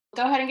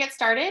Go ahead and get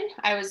started.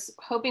 I was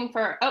hoping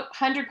for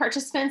 100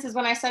 participants is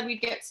when I said we'd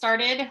get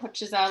started,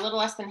 which is a little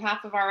less than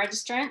half of our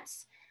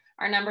registrants.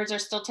 Our numbers are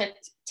still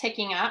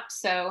ticking up,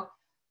 so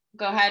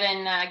go ahead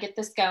and get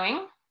this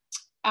going.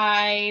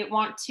 I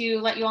want to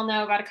let you all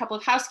know about a couple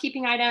of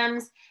housekeeping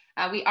items.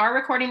 We are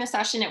recording the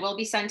session. It will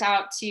be sent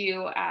out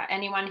to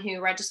anyone who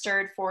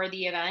registered for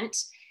the event,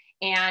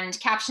 and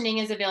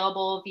captioning is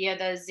available via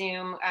the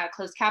Zoom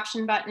closed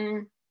caption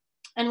button,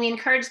 and we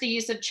encourage the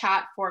use of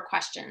chat for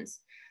questions.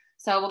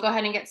 So we'll go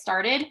ahead and get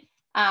started.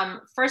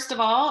 First of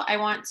all, I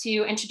want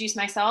to introduce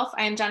myself.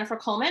 I am Jennifer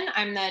Coleman.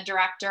 I'm the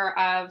director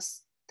of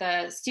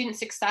the Student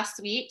Success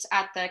Suite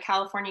at the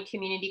California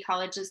Community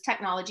College's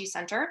Technology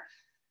Center.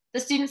 The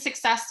Student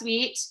Success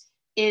Suite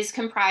is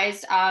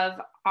comprised of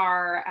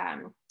our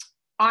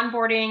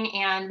onboarding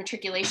and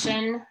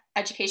matriculation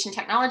education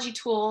technology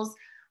tools,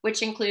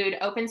 which include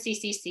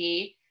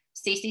OpenCCC,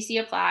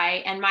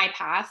 CCCApply, and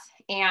MyPath,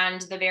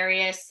 and the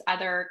various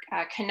other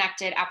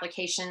connected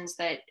applications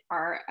that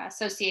are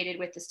associated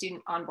with the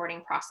student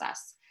onboarding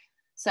process.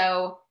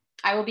 So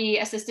I will be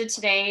assisted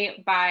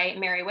today by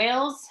Mary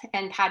Wales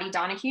and Patty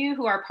Donahue,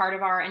 who are part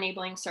of our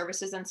enabling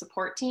services and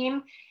support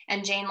team,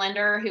 and Jane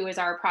Linder, who is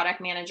our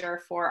product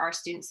manager for our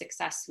Student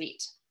Success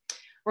Suite.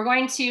 We're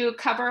going to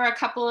cover a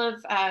couple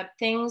of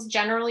things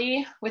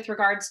generally with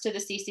regards to the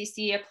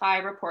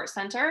CCCApply Report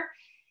Center,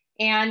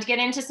 and get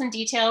into some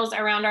details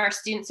around our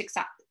student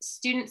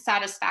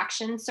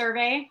satisfaction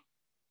survey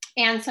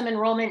and some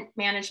enrollment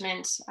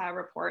management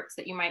reports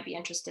that you might be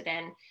interested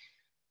in.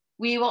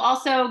 We will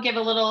also give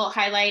a little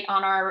highlight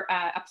on our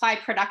Apply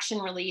production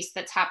release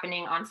that's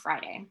happening on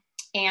Friday.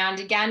 And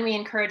again, we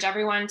encourage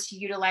everyone to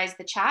utilize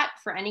the chat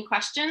for any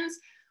questions.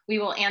 We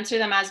will answer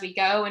them as we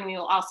go, and we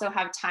will also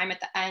have time at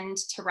the end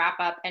to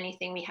wrap up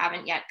anything we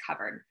haven't yet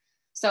covered.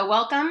 So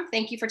welcome.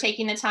 Thank you for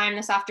taking the time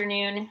this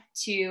afternoon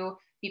to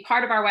be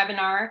part of our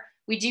webinar.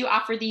 We do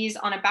offer these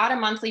on about a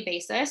monthly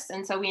basis,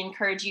 and so we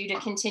encourage you to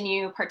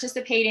continue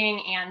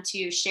participating and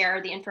to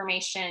share the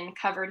information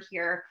covered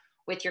here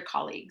with your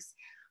colleagues.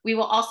 We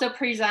will also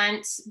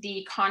present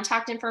the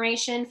contact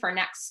information for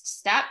next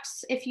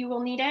steps if you will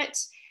need it,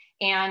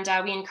 and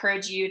we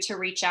encourage you to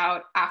reach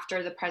out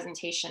after the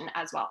presentation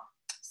as well.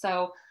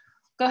 So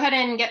go ahead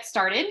and get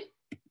started.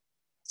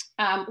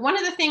 One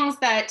of the things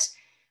that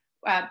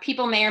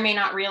people may or may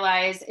not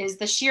realize is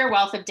the sheer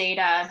wealth of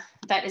data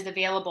that is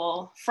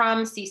available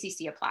from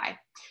CCCApply.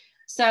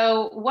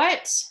 So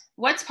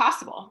what's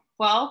possible?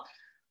 Well,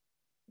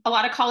 a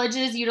lot of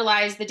colleges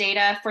utilize the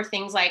data for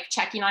things like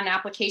checking on an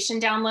application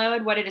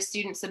download. What did a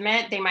student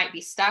submit? They might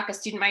be stuck. A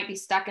student might be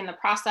stuck in the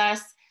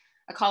process.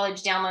 A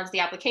college downloads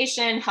the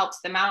application, helps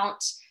them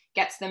out,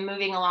 gets them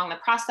moving along the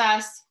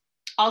process.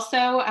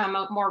 Also,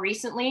 more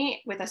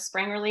recently with a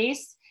spring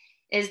release,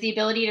 is the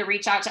ability to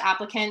reach out to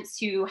applicants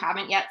who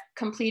haven't yet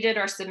completed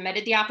or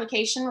submitted the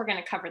application. We're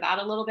going to cover that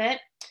a little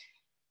bit.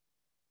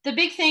 The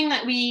big thing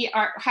that we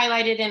are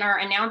highlighted in our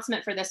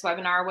announcement for this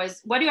webinar was,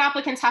 what do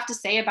applicants have to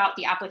say about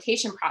the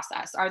application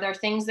process? Are there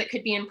things that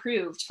could be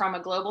improved from a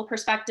global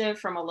perspective,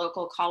 from a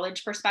local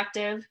college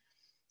perspective?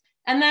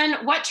 And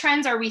then what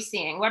trends are we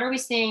seeing? What are we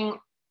seeing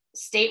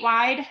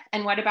statewide,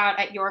 and what about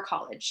at your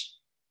college?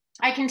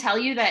 I can tell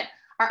you that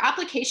our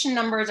application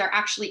numbers are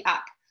actually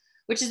up,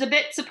 which is a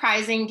bit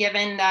surprising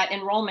given that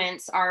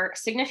enrollments are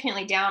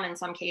significantly down in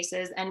some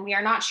cases, and we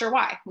are not sure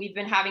why. We've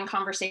been having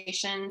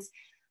conversations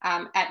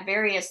at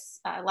various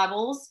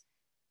levels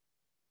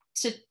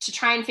to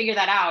try and figure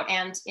that out.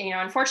 And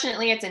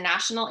unfortunately, it's a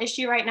national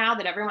issue right now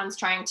that everyone's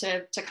trying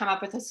to come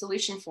up with a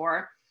solution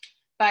for.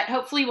 But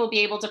hopefully we'll be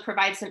able to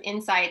provide some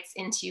insights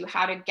into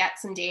how to get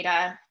some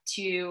data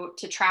to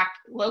track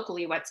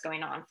locally what's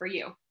going on for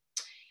you.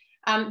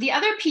 The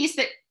other piece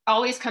that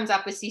always comes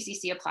up with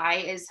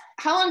CCCApply is,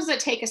 how long does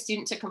it take a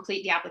student to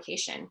complete the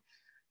application?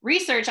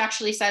 Research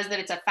actually says that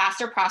it's a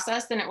faster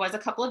process than it was a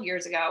couple of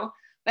years ago,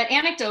 but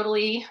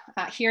anecdotally,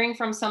 hearing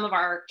from some of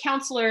our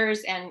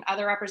counselors and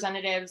other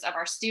representatives of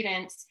our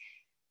students,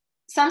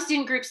 some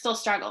student groups still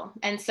struggle.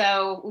 And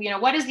so,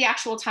 what is the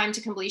actual time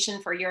to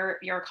completion for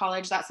your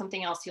college? That's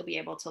something else you'll be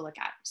able to look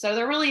at. So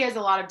there really is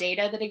a lot of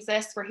data that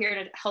exists. We're here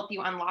to help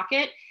you unlock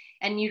it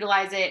and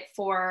utilize it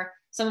for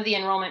some of the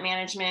enrollment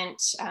management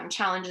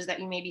challenges that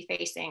you may be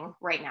facing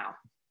right now.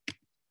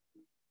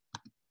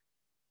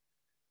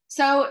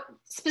 So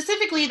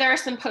specifically, there are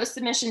some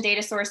post-submission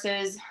data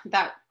sources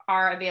that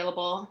are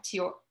available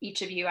to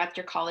each of you at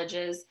your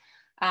colleges.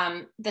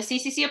 The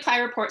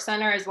CCCApply Report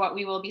Center is what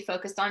we will be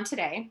focused on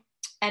today.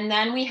 And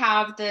then we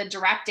have the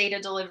direct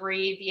data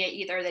delivery via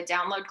either the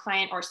download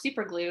client or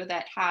Superglue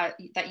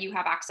that you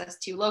have access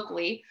to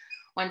locally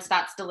once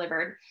that's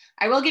delivered.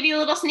 I will give you a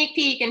little sneak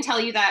peek and tell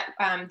you that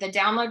the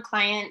download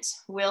client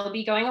will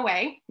be going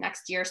away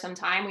next year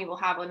sometime. We will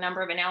have a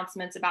number of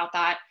announcements about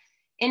that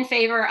in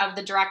favor of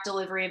the direct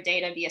delivery of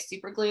data via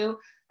Superglue.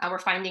 We're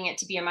finding it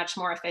to be a much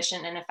more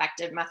efficient and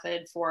effective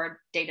method for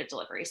data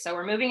delivery. So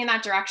we're moving in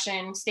that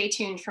direction. Stay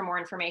tuned for more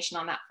information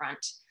on that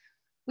front.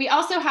 We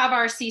also have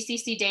our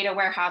CCC Data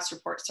Warehouse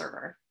Report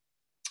Server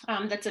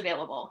that's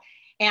available.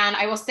 And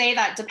I will say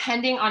that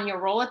depending on your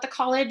role at the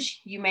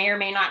college, you may or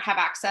may not have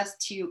access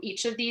to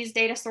each of these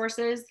data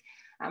sources,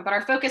 but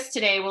our focus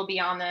today will be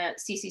on the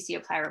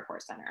CCCApply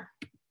Report Center.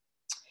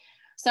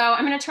 So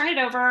I'm going to turn it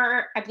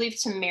over, I believe,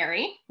 to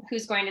Mary,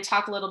 who's going to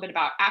talk a little bit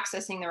about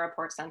accessing the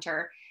report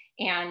center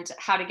and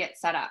how to get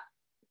set up.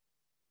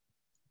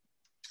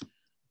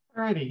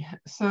 Alrighty,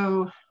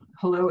 so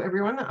hello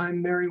everyone,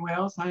 I'm Mary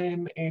Wales. I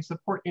am a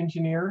support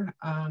engineer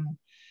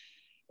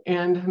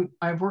and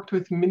I've worked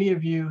with many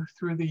of you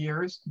through the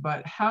years,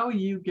 but how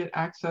you get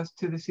access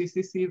to the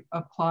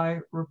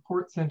CCCApply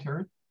Report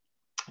Center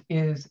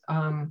is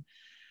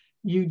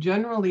you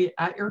generally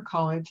at your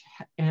college,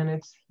 and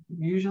it's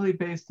usually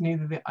based in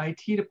either the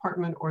IT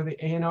department or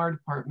the A&R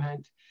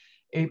department,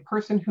 a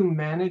person who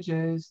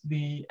manages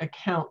the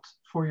account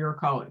for your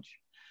college.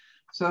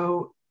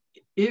 So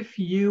if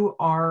you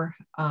are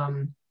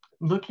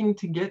looking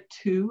to get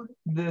to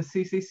the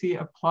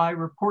CCCApply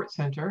Report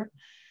Center,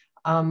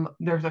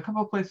 there's a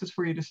couple of places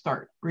for you to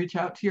start. Reach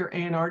out to your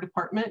A&R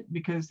department,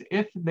 because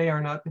if they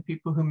are not the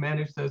people who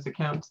manage those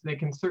accounts, they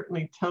can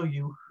certainly tell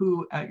you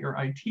who at your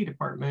IT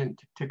department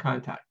to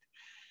contact.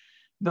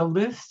 The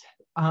list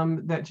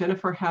that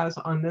Jennifer has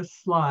on this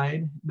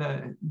slide,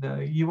 the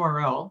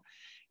URL,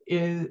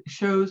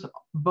 shows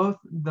both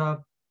the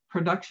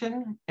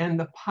production and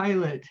the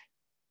pilot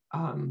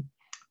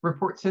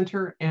report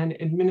center and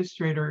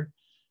administrator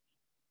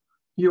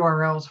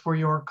URLs for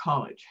your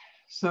college.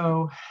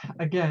 So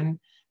again,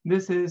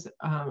 this is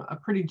a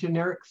pretty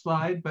generic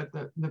slide, but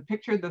the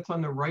picture that's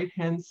on the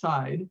right-hand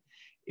side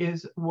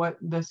is what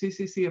the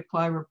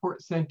CCCApply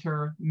Report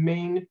Center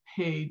main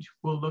page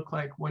will look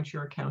like once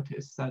your account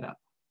is set up.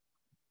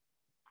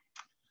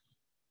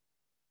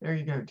 There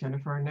you go,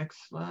 Jennifer.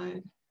 Next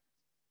slide.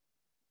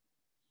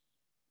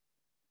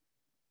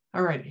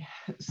 All righty.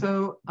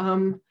 So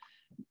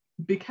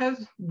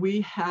because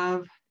we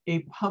have a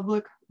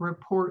public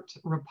reports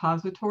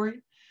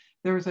repository,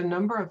 there's a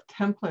number of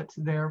templates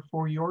there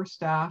for your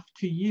staff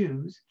to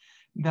use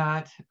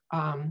that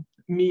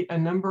meet a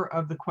number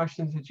of the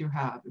questions that you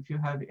have. If you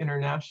have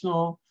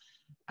international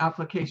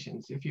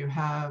applications, if you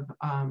have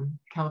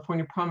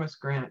California Promise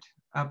Grant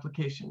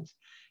applications,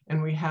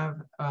 and we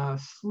have a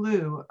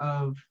slew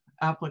of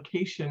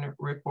application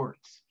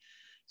reports.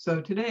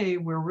 So today,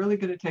 we're really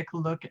going to take a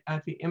look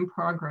at the in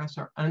progress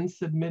or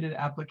unsubmitted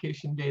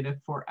application data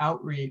for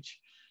outreach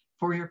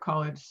for your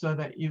college, so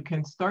that you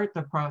can start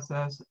the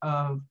process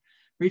of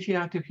reaching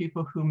out to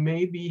people who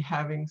may be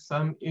having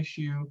some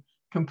issue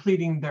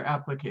completing their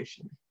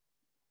application.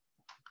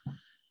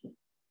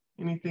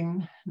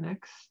 Anything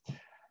next?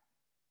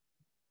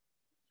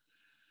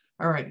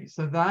 All righty,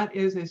 so that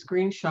is a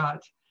screenshot.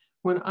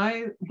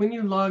 When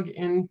you log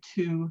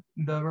into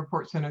the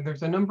report center,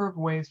 there's a number of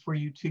ways for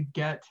you to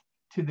get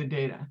to the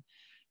data.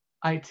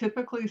 I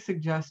typically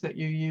suggest that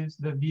you use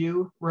the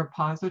view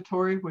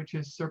repository, which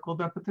is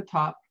circled up at the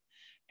top,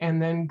 and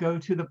then go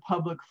to the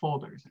public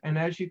folders. And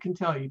as you can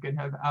tell, you can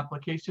have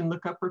application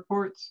lookup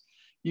reports.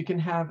 You can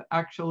have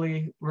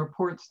actually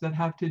reports that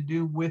have to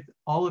do with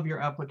all of your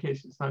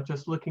applications, not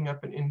just looking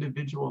up an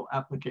individual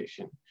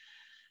application.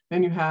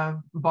 Then you have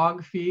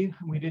BOG fee.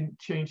 We didn't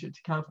change it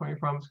to California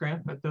Promise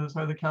Grant, but those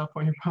are the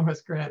California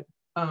Promise Grant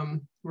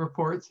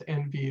reports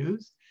and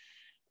views.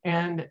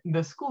 And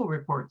the school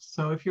reports.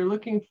 So if you're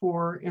looking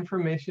for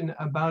information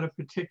about a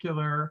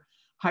particular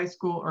high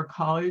school or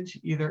college,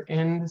 either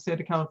in the state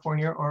of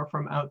California or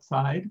from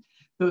outside,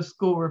 those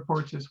school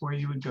reports is where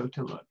you would go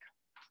to look.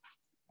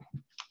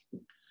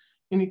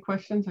 Any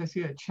questions? I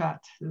see a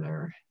chat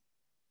there.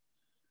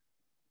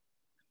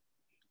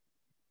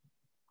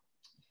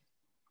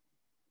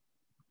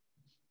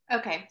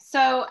 Okay,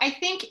 so I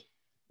think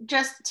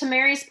just to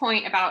Mary's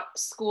point about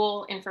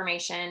school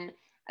information,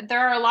 there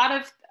are a lot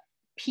of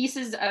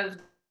pieces of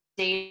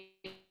data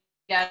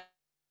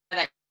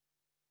that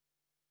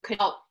could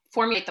help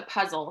formulate the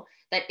puzzle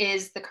that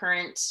is the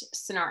current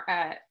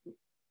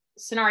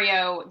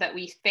scenario that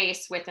we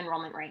face with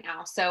enrollment right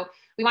now. So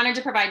we wanted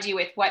to provide you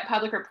with what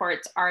public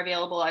reports are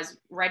available as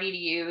ready to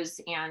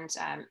use and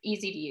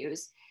easy to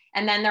use.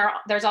 And then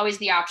there's always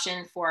the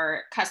option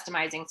for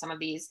customizing some of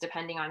these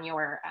depending on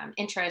your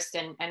interest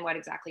and what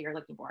exactly you're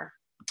looking for.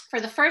 For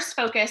the first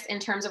focus in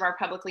terms of our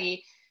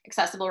publicly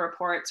accessible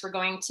reports, we're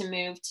going to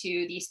move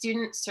to the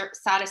student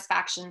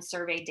satisfaction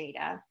survey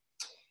data.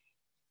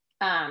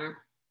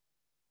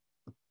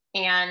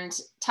 And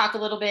talk a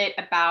little bit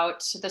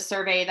about the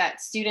survey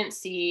that students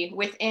see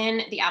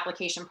within the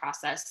application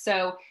process.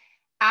 So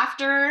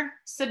after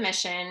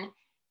submission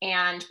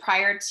and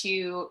prior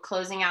to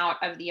closing out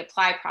of the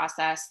apply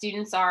process,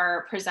 students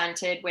are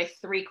presented with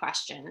 3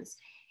 questions.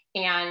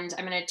 And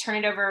I'm going to turn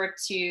it over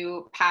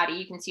to Patty.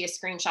 You can see a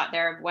screenshot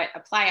there of what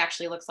apply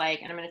actually looks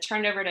like. And I'm going to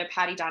turn it over to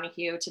Patty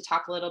Donahue to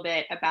talk a little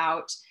bit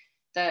about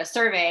the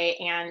survey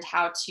and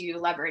how to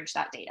leverage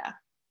that data.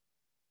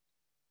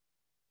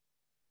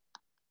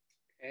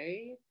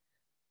 Okay,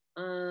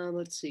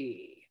 let's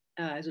see.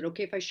 Is it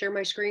okay if I share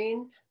my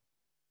screen?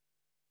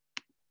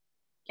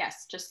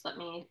 Yes, just let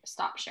me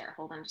stop share.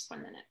 Hold on just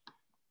 1 minute.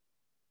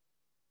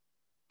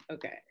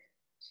 Okay.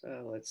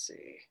 So let's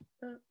see.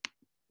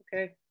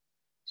 Okay,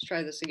 let's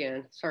try this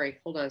again. Sorry,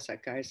 hold on a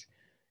sec, guys.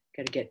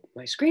 Got to get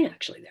my screen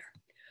actually there.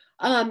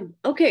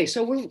 Okay,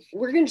 so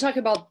we're going to talk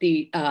about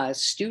the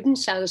student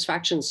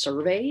satisfaction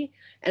survey,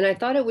 and I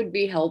thought it would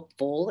be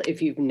helpful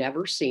if you've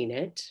never seen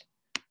it.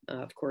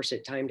 Of course,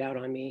 it timed out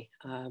on me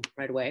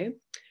right away,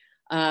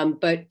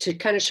 but to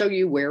kind of show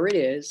you where it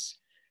is.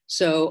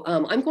 So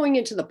I'm going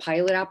into the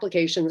pilot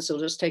application. This will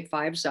just take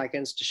 5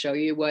 seconds to show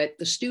you what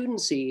the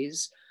student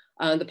sees.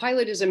 The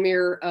pilot is a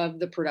mirror of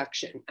the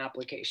production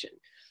application.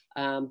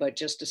 But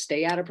just to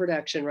stay out of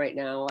production right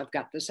now, I've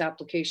got this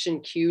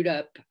application queued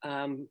up.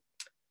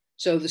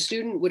 So the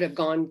student would have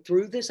gone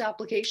through this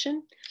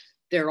application.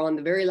 They're on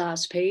the very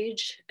last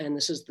page, and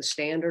this is the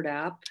standard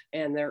app,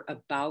 and they're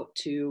about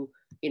to,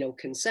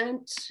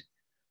 consent.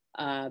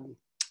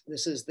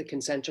 This is the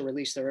consent to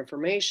release their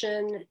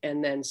information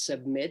and then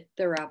submit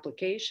their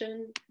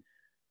application.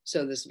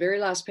 So this very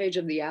last page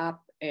of the app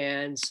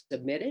and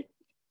submit it.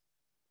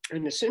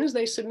 And as soon as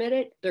they submit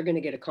it, they're going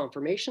to get a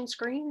confirmation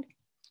screen.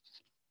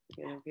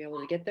 You're going to be able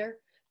to get there.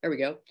 There we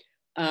go.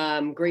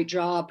 Great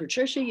job,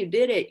 Patricia. You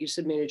did it. You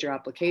submitted your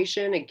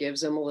application. It gives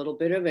them a little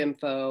bit of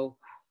info.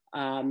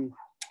 And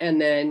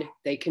then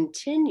they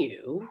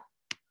continue.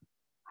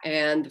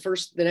 And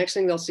the next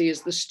thing they'll see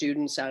is the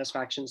student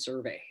satisfaction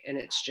survey. And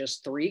it's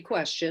just 3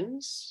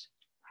 questions.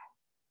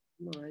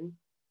 Come on.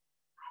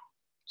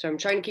 So I'm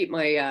trying to keep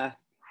my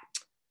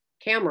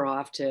camera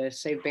off to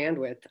save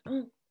bandwidth.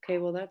 Oh, okay,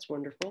 well, that's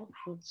wonderful.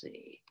 Let's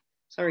see.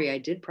 Sorry, I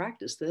did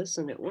practice this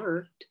and it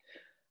worked.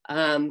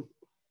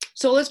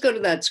 So let's go to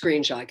that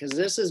screenshot, because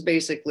this is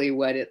basically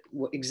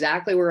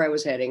exactly where I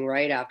was heading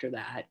right after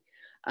that,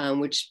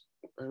 which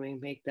let me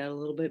make that a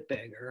little bit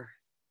bigger.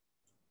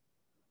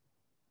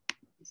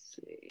 Let's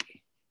see.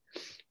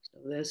 So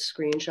this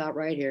screenshot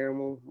right here, and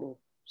we'll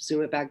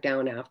zoom it back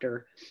down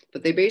after,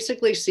 but they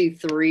basically see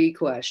 3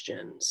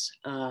 questions.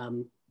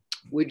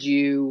 Would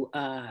you,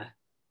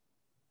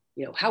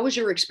 how was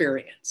your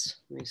experience?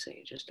 Let me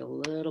see, just a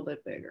little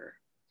bit bigger.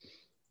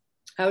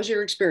 How was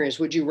your experience?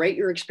 Would you rate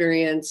your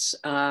experience,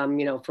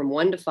 from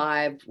 1 to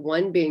 5,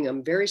 1 being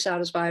I'm very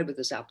satisfied with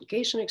this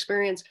application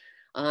experience,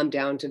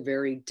 down to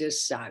very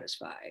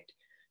dissatisfied.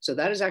 So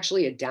that is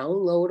actually a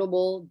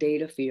downloadable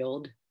data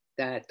field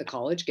that the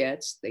college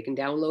gets. They can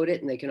download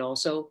it, and they can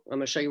also, I'm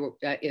going to show you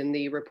in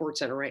the report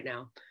center right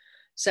now.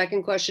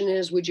 Second question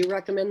is, would you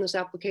recommend this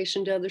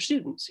application to other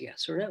students?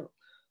 Yes or no?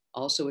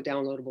 Also a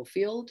downloadable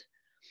field.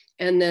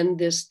 And then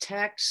this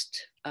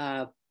text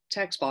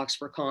box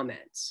for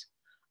comments.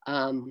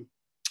 I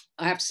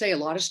have to say a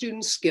lot of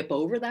students skip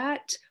over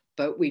that,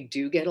 but we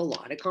do get a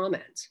lot of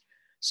comments.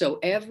 So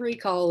every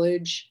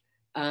college,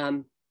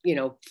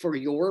 for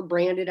your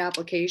branded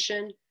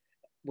application,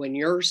 when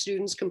your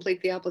students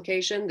complete the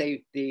application,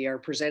 they are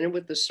presented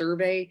with the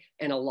survey,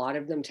 and a lot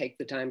of them take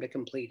the time to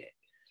complete it.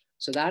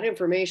 So that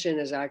information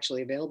is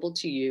actually available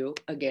to you,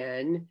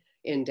 again,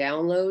 in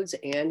downloads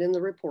and in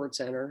the report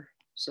center.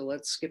 So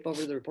let's skip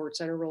over the report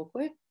center real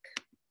quick.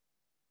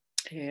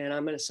 And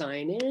I'm going to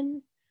sign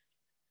in.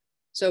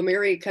 So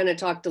Mary kind of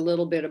talked a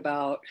little bit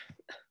about,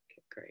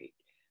 okay, great.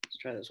 Let's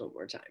try this one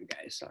more time,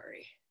 guys.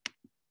 Sorry.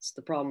 It's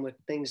the problem with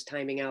things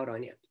timing out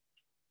on you.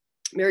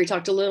 Mary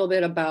talked a little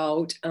bit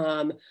about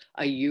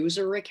a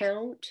user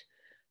account.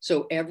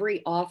 So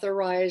every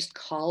authorized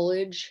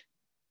college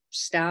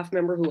staff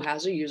member who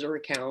has a user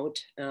account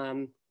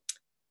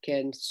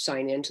can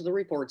sign into the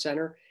report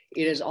center.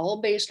 It is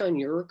all based on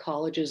your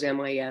college's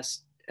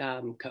MIS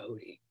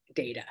code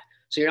data.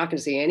 So you're not going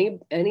to see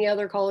any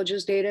other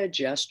college's data,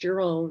 just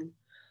your own.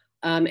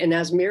 And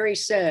as Mary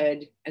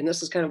said, and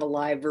this is kind of a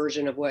live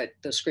version of what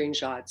the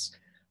screenshots,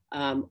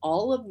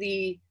 all of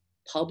the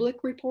public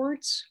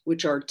reports,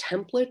 which are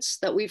templates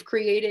that we've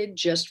created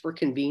just for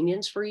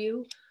convenience for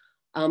you,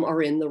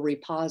 are in the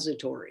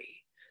repository.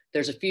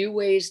 There's a few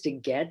ways to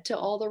get to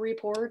all the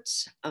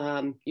reports.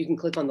 You can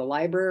click on the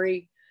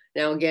library.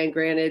 Now, again,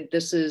 granted,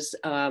 this is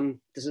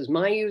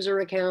my user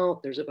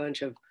account. There's a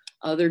bunch of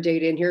other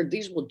data in here.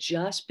 These will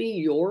just be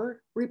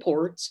your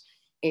reports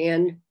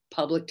and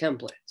public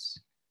templates.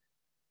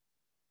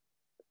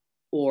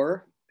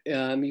 Or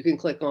you can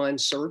click on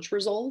search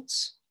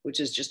results, which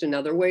is just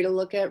another way to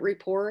look at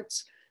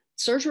reports.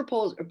 Search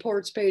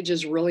reports page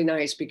is really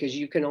nice because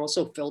you can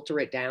also filter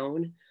it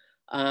down.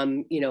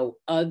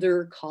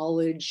 Other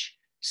college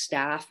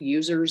staff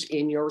users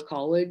in your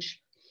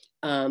college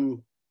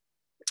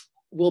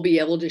will be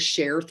able to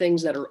share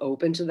things that are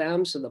open to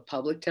them. So the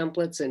public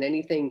templates and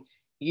anything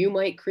you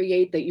might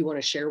create that you want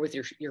to share with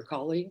your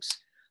colleagues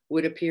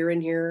would appear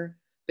in here.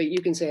 But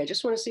you can say, I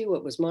just want to see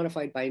what was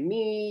modified by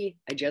me.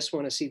 I just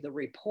want to see the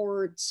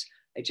reports.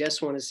 I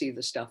just want to see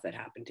the stuff that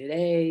happened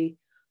today.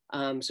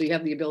 So you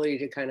have the ability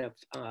to kind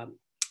of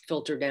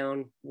filter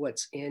down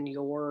what's in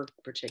your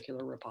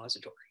particular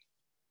repository.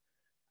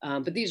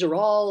 But these are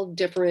all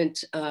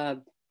different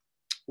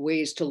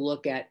ways to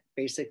look at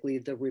basically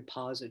the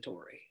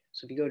repository.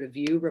 So if you go to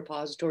view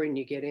repository and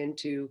you get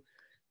into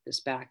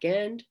this back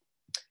end,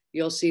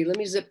 you'll see, let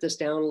me zip this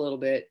down a little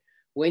bit.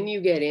 When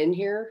you get in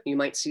here, you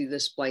might see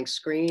this blank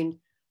screen.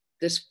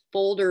 this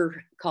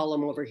folder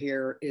column over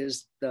here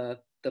is the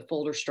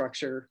folder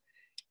structure.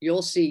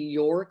 You'll see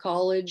your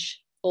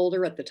college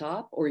folder at the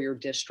top or your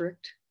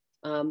district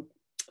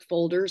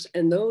folders.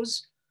 And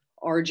those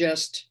are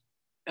just,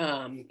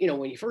 you know,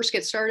 when you first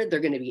get started, they're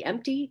going to be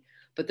empty,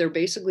 but they're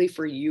basically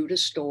for you to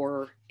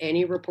store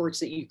any reports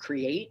that you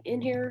create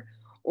in here,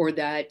 or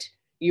that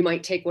you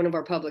might take one of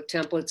our public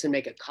templates and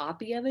make a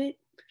copy of it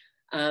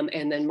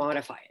and then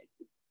modify it.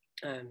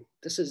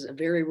 This is a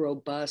very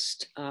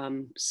robust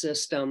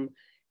system,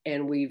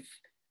 and we've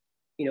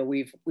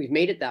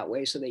made it that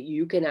way so that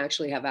you can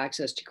actually have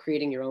access to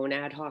creating your own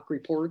ad hoc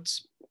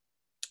reports,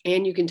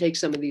 and you can take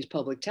some of these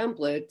public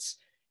templates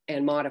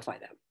and modify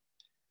them.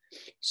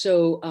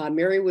 So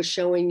Mary was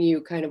showing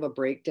you kind of a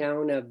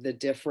breakdown of the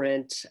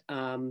different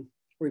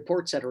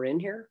reports that are in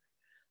here.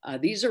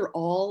 These are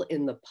all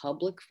in the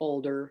public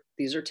folder.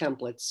 These are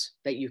templates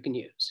that you can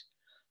use.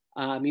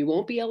 You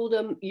won't be able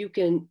to, you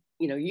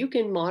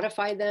can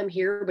modify them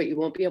here, but you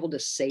won't be able to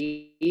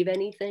save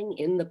anything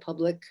in the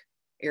public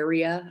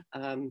area.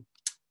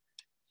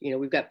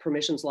 We've got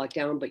permissions locked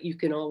down, but you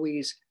can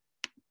always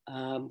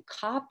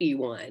copy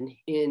one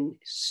and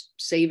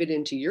save it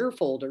into your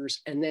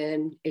folders, and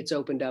then it's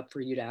opened up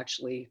for you to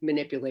actually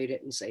manipulate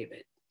it and save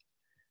it.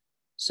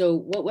 So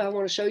what I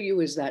want to show you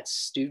is that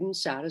student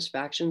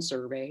satisfaction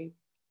survey.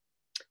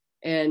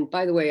 And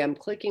by the way, I'm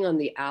clicking on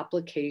the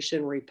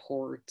application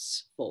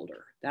reports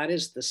folder. That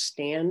is the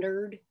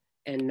standard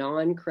and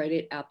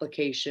non-credit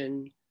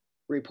application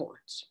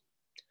reports.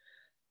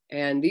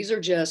 And these are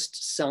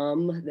just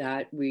some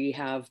that we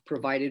have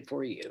provided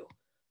for you.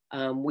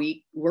 We're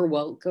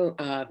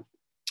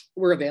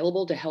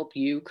available to help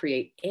you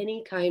create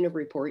any kind of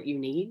report you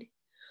need.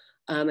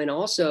 And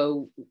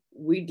also,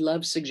 we'd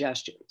love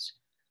suggestions.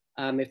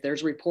 If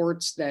there's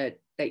reports that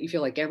you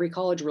feel like every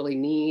college really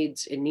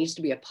needs, it needs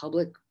to be a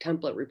public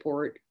template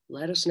report,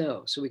 let us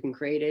know so we can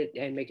create it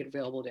and make it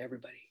available to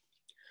everybody.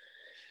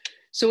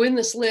 So in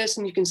this list,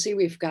 and you can see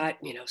we've got,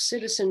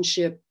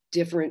 citizenship,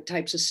 different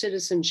types of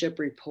citizenship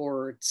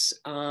reports,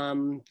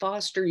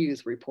 foster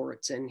youth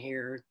reports in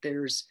here.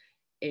 There's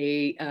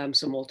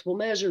some multiple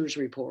measures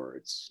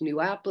reports, new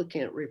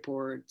applicant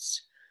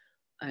reports,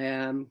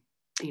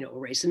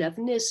 race and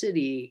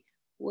ethnicity.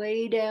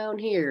 Way down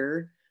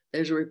here,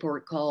 there's a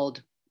report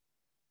called,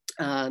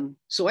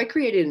 so I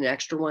created an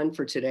extra one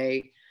for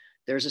today.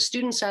 There's a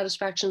student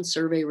satisfaction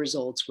survey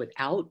results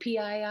without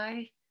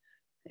PII.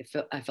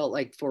 I felt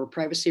like for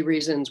privacy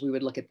reasons, we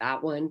would look at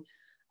that one.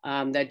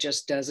 That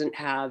just doesn't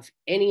have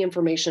any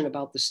information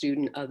about the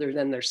student other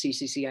than their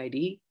CCC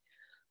ID.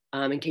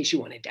 In case you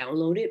want to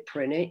download it,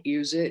 print it,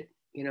 use it,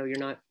 you're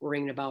not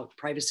worrying about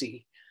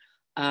privacy.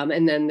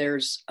 And then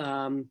there's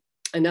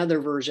another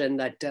version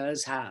that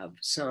does have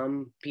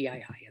some PII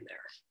in there.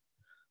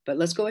 But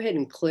let's go ahead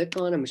and click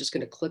on, I'm just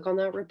going to click on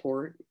that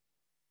report.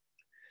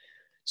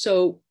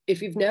 So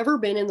if you've never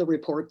been in the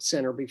report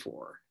center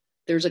before,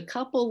 there's a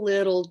couple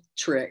little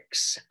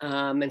tricks.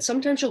 And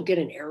sometimes you'll get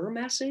an error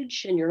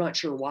message and you're not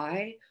sure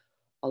why.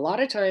 A lot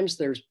of times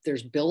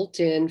there's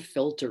built-in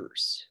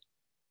filters.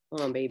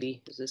 Oh,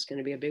 baby, is this going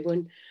to be a big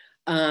one?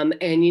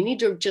 And you need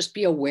to just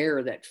be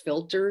aware that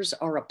filters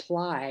are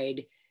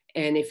applied.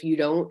 And if you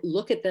don't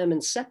look at them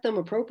and set them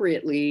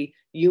appropriately,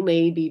 you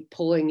may be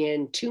pulling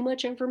in too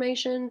much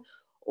information,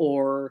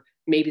 or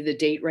maybe the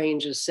date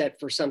range is set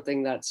for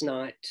something that's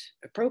not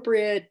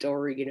appropriate,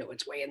 or,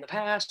 it's way in the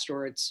past,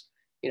 or it's,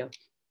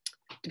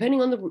 depending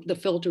on the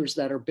filters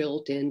that are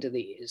built into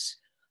these,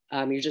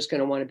 you're just going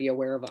to want to be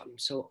aware of them.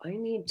 So I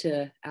need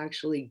to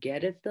actually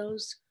get at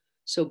those.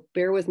 So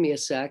bear with me a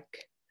sec.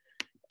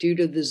 Due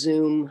to the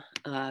Zoom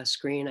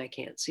screen, I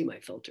can't see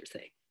my filter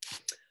thing.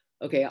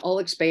 Okay, I'll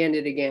expand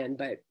it again,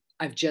 but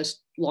I've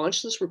just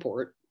launched this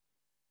report.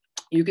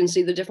 You can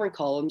see the different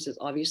columns.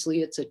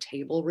 Obviously, it's a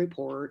table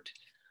report.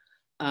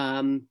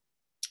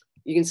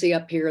 You can see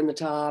up here in the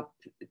top,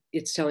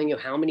 it's telling you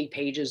how many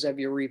pages of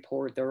your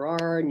report there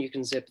are, and you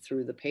can zip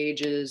through the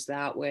pages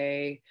that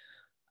way,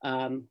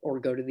 or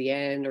go to the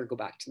end or go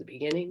back to the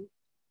beginning.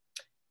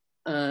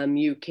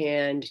 You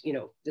can,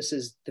 this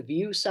is the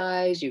view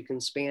size. You can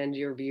expand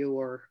your view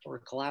or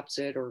collapse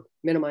it or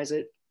minimize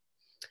it.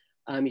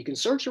 You can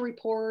search a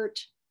report.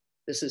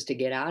 This is to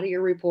get out of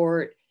your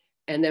report.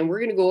 And then we're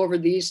going to go over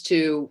these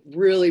two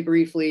really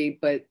briefly,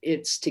 but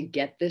it's to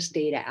get this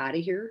data out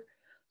of here.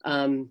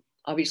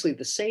 Obviously,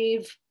 the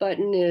save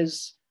button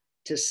is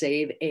to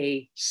save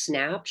a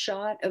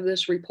snapshot of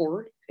this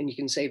report, and you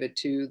can save it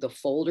to the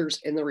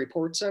folders in the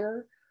report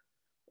center.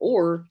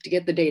 Or to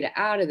get the data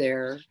out of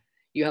there,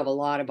 you have a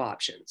lot of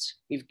options.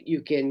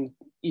 You can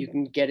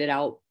get it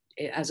out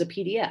as a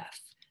PDF.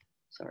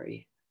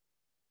 Sorry.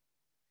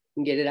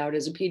 You can get it out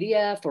as a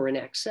PDF or an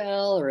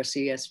Excel or a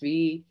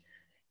CSV.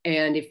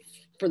 And if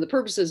for the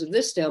purposes of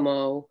this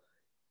demo,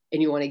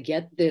 and you want to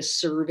get this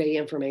survey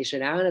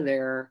information out of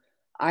there,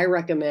 I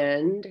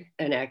recommend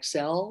an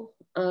Excel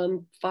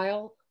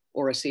file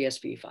or a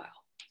CSV file.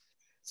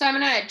 So I'm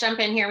going to jump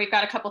in here. We've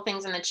got a couple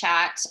things in the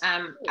chat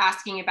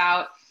asking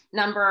about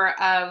number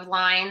of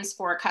lines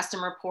for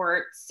custom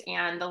reports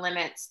and the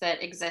limits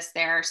that exist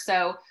there.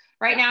 So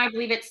right now, I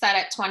believe it's set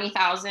at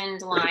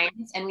 20,000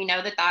 lines, and we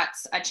know that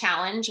that's a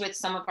challenge with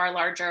some of our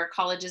larger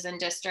colleges and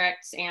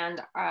districts, and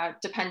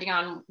depending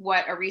on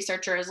what a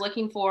researcher is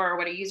looking for or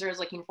what a user is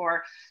looking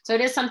for. So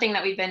it is something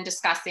that we've been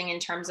discussing in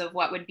terms of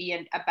what would be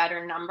a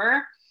better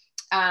number.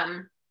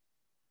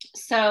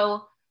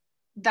 So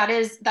that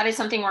is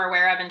something we're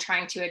aware of and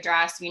trying to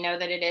address. We know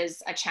that it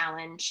is a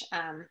challenge,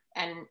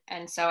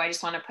 and so I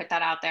just want to put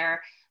that out there.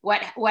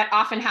 What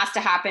often has to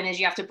happen is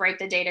you have to break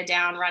the data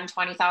down, run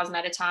 20,000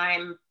 at a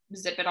time,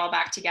 zip it all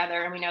back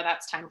together, and we know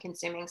that's time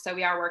consuming. So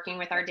we are working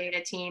with our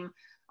data team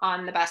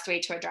on the best way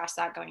to address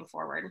that going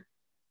forward.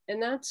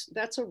 And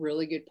that's a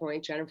really good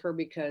point, Jennifer,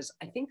 because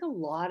I think a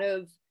lot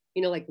of,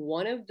 like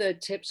one of the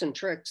tips and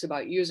tricks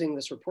about using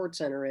this report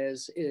center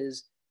is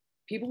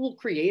people will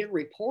create a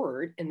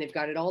report and they've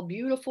got it all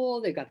beautiful.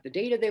 They've got the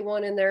data they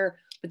want in there,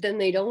 but then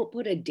they don't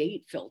put a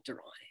date filter on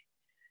it.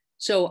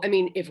 So, I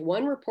mean, if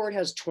one report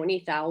has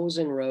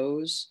 20,000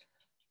 rows,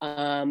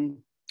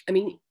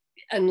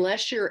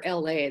 unless you're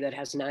LA that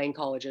has 9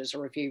 colleges,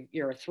 or if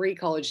you're a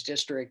 3-college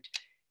district,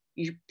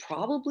 you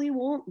probably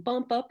won't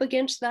bump up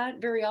against that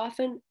very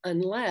often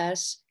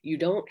unless you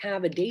don't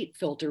have a date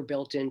filter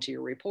built into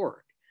your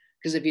report.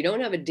 Because if you don't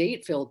have a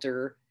date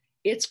filter,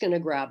 it's going to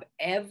grab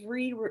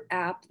every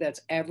app that's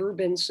ever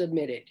been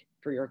submitted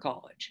for your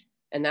college.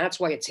 And that's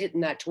why it's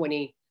hitting that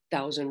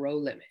 20,000 row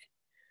limit.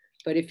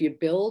 But if you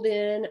build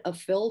in a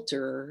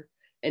filter,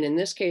 and in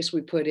this case,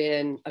 we put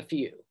in a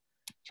few.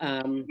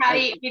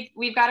 Patty,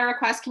 we've got a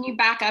request. Can you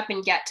back up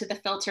and get to the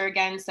filter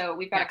again? So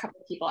we've got a couple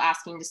of people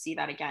asking to see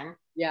that again.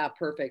 Yeah,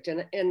 perfect.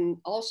 And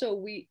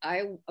also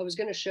I was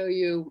going to show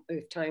you,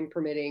 if time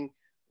permitting,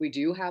 we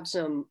do have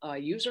some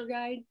user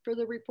guide for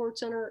the report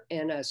center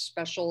and a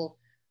special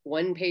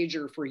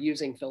 1-pager for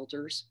using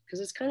filters,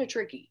 because it's kind of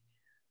tricky.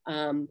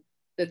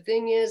 The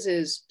thing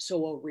is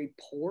so a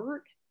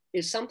report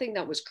is something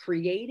that was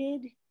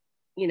created,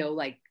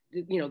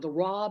 the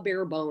raw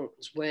bare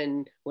bones.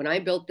 When I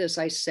built this,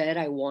 I said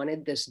I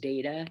wanted this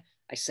data.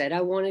 I said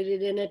I wanted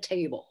it in a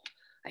table.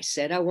 I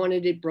said I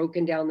wanted it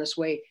broken down this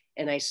way.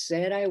 And I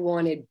said I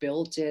wanted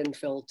built-in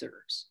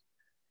filters.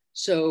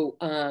 So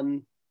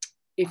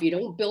if you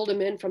don't build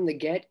them in from the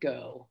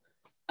get-go,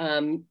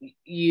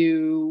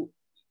 you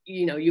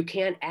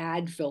can't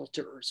add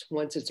filters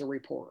once it's a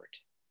report.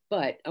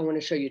 But I want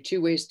to show you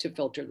 2 ways to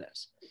filter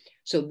this.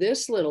 So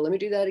let me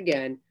do that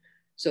again.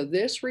 So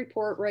this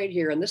report right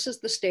here, and this is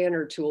the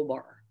standard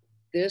toolbar.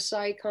 This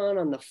icon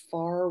on the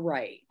far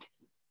right,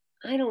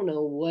 I don't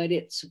know what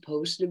it's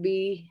supposed to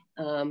be.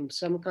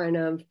 Some kind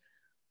of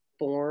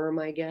form,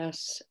 I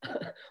guess,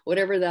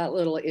 whatever that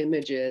little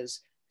image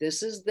is.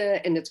 This is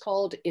and it's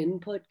called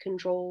input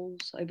controls,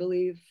 I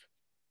believe.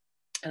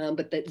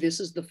 But this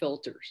is the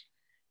filters.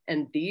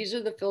 And these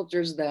are the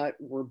filters that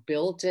were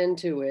built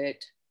into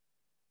it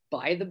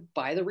by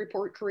the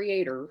report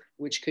creator,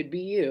 which could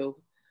be you,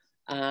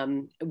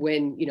 when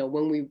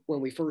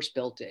we first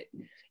built it.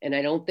 And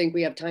I don't think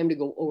we have time to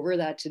go over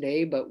that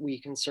today, but we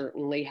can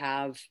certainly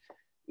have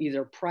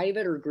either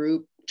private or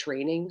group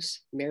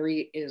trainings.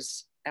 Mary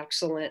is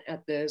excellent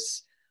at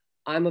this.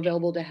 I'm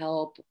available to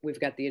help. We've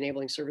got the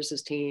enabling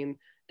services team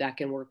that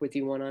can work with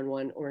you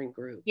one-on-one or in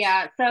groups.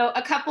 Yeah, so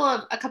a couple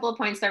of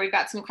points there. We've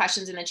got some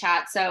questions in the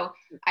chat. So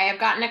I have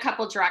gotten a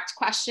couple direct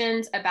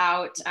questions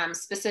about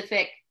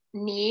specific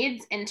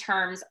needs in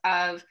terms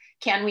of,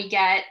 can we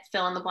get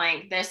fill in the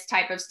blank, this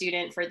type of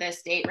student for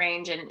this date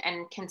range, and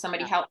can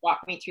somebody help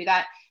walk me through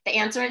that? The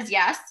answer is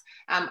yes.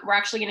 We're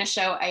actually going to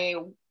show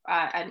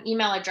an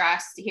email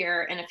address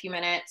here in a few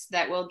minutes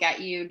that will get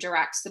you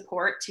direct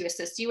support to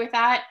assist you with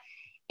that,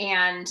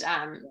 and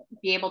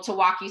be able to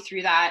walk you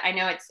through that. I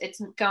know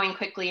it's going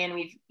quickly, and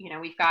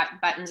we've got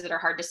buttons that are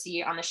hard to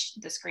see on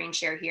the screen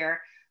share here.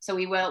 So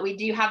we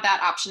do have that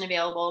option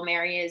available.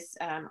 Mary is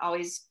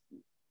always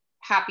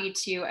happy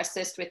to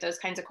assist with those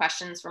kinds of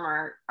questions from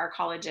our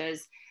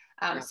colleges.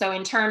 So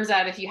in terms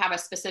of, if you have a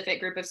specific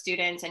group of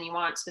students and you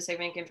want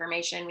specific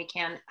information, we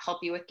can help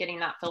you with getting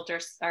that filter,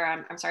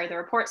 or the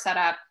report set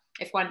up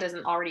if one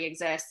doesn't already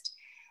exist.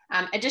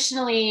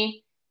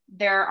 Additionally,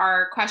 there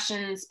are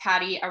questions,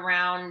 Patty,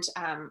 around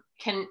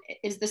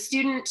is the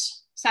student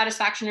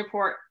satisfaction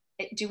report,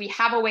 do we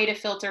have a way to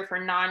filter for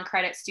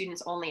non-credit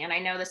students only? And I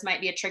know this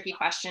might be a tricky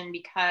question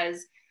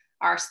because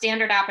our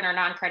standard app and our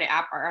non-credit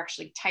app are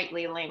actually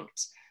tightly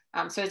linked.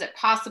 So is it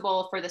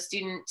possible for the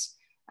student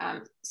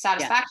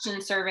satisfaction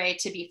survey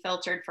to be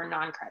filtered for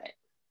non-credit?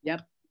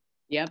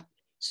 Yep.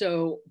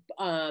 So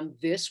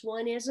this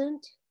one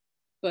isn't,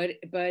 but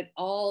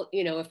all,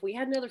 if we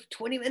had another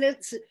 20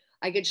 minutes,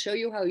 I could show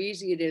you how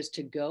easy it is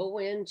to go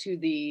into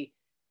the,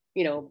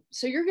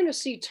 so you're going to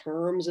see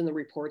terms in the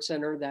report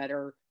center that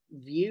are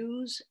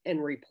views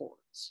and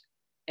reports.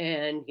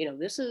 And,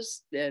 this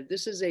is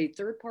a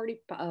third-party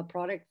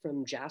product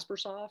from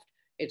Jaspersoft.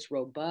 It's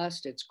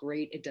robust. It's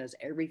great. It does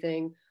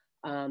everything.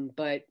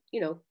 But,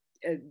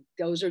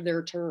 those are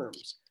their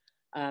terms.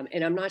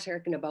 And I'm not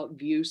talking about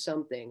view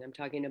something. I'm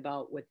talking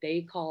about what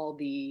they call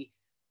the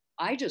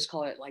I just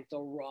call it like the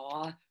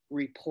raw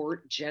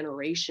report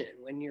generation,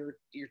 when you're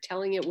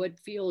telling it what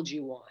fields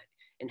you want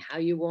and how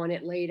you want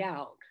it laid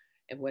out,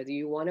 and whether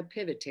you want a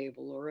pivot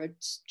table or a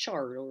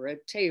chart or a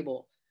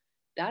table.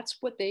 That's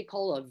what they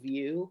call a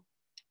view.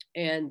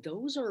 And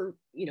those are,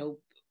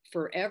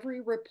 for every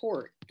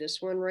report,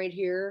 this one right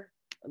here,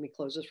 let me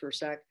close this for a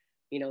sec.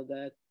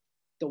 The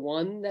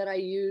one that I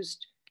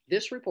used,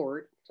 this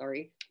report,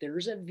 sorry,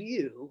 there's a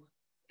view,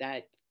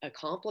 a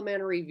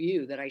complementary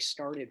view that I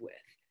started with.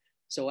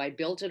 So I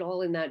built it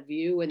all in that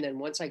view. And then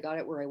once I got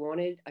it where I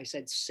wanted, I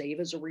said, save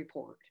as a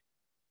report.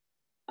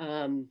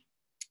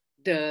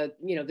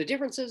 The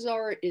differences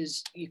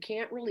is you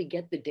can't really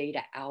get the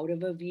data out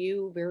of a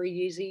view very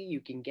easy.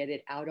 You can get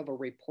it out of a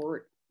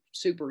report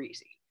super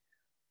easy.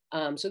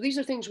 So these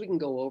are things we can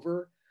go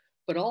over,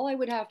 but all I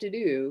would have to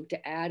do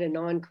to add a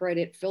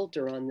non-credit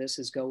filter on this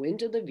is go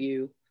into the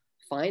view,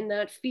 find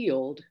that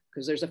field,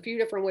 because there's a few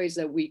different ways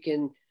that we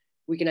can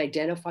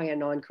identify a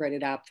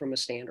non-credit app from a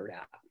standard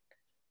app.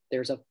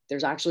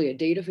 There's actually a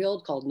data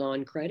field called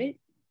non-credit,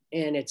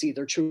 and it's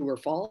either true or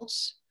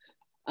false.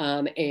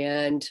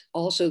 And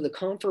also the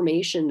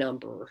confirmation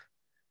number.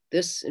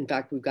 In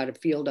fact, we've got a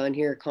field on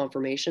here,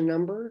 confirmation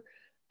number.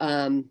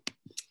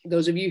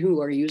 Those of you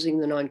who are using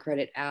the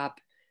non-credit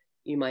app,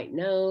 you might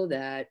know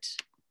that,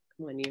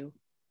 come on you,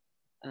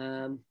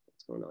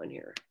 what's going on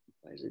here?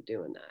 Why is it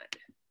doing that?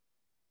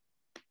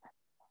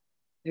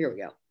 Here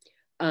we go.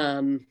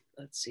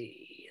 Let's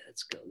see,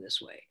 let's go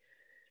this way.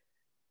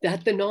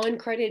 That the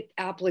non-credit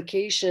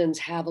applications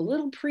have a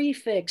little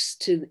prefix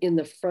in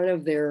the front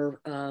of their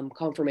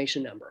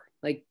confirmation number.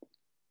 Like,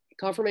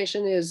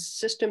 confirmation is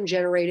system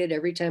generated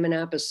every time an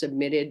app is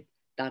submitted.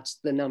 That's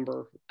the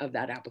number of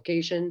that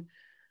application.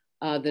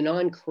 The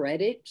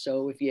non-credit,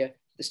 so if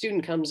the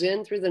student comes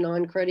in through the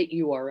non-credit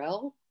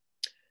URL,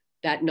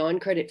 that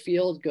non-credit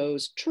field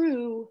goes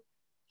true,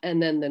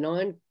 and then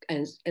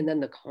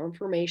the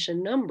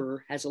confirmation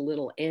number has a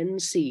little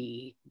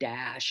NC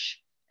dash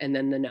and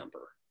then the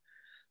number.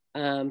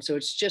 So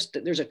it's just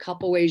that there's a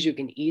couple ways you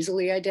can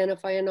easily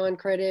identify a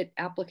non-credit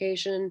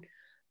application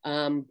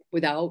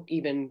without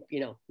even,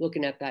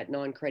 looking at that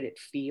non-credit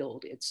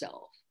field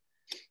itself.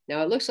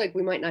 Now it looks like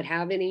we might not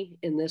have any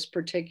in this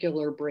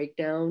particular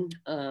breakdown.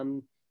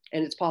 And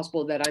it's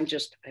possible that I'm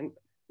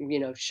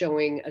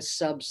showing a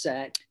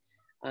subset,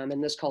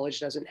 and this college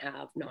doesn't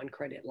have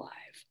non-credit live.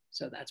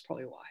 So that's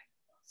probably why.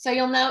 So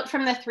you'll note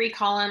from the 3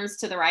 columns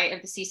to the right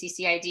of the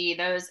CCC ID,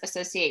 those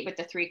associate with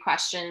the 3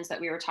 questions that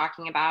we were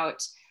talking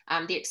about.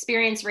 The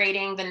experience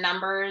rating, the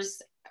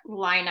numbers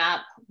line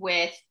up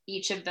with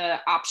each of the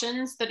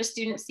options that a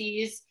student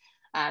sees,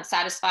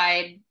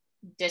 satisfied,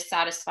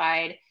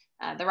 dissatisfied.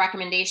 The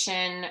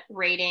recommendation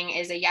rating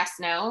is a yes,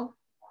 no,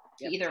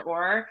 yep. Either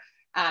or.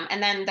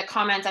 And then the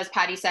comments, as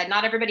Patty said,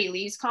 not everybody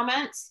leaves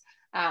comments.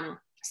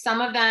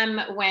 Some of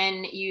them,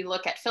 when you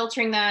look at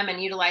filtering them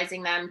and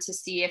utilizing them to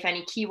see if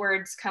any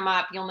keywords come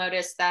up, you'll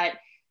notice that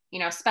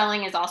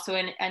spelling is also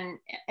an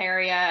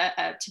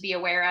area to be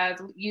aware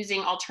of,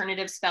 using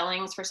alternative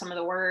spellings for some of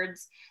the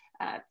words,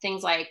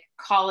 things like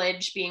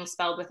college being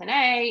spelled with an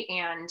A,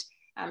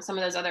 and some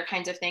of those other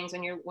kinds of things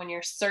when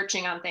you're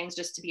searching on things,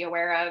 just to be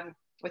aware of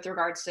with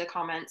regards to the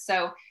comments.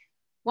 So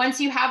once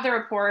you have the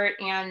report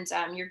and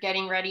you're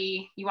getting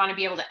ready, you want to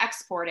be able to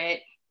export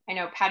it. I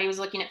know Patty was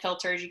looking at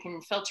filters. You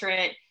can filter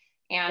it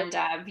and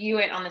view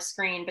it on the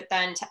screen, but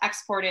then to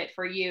export it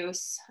for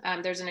use,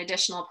 there's an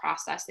additional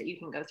process that you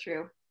can go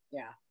through.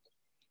 Yeah.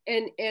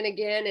 And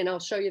again, and I'll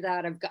show you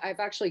that I've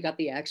actually got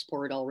the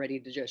export all ready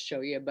to just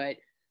show you, but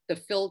the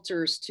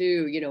filters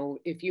too,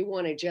 if you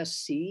want to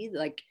just see,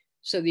 like,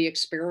 so the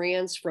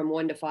experience from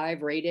 1 to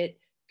 5, rate it.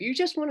 If you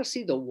just want to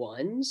see the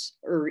ones,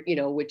 or,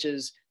 which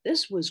is,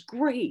 this was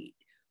great.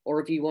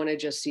 Or if you want to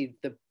just see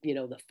the,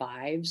 the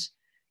 5s,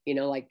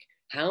 like,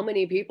 how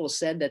many people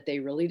said that they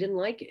really didn't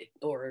like it,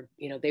 or,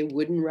 they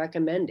wouldn't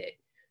recommend it.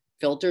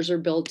 Filters are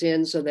built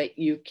in so that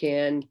you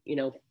can,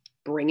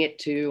 bring it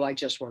to, I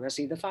just want to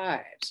see the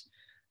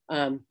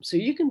 5s. So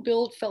you can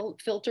build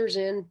filters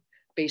in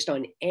based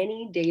on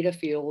any data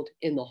field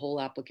in the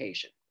whole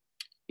application.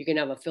 You can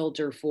have a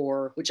filter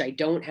for, which I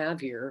don't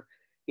have here,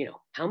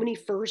 how many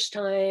first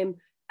time,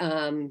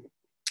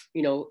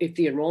 if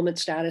the enrollment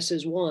status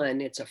is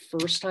 1, it's a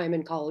first time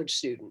in college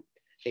student.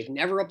 They've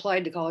never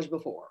applied to college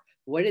before.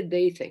 What did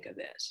they think of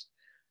this?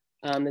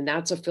 And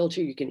that's a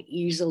filter you can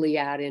easily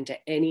add into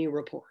any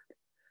report.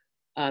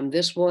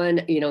 This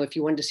one, if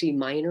you wanted to see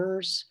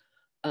minors,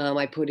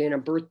 I put in a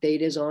birth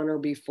date is on or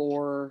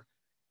before,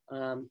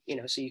 so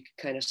you can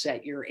kind of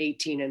set your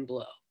 18 and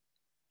below.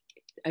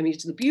 I mean,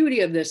 it's the beauty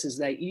of this is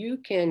that you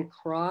can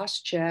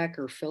cross-check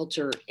or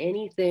filter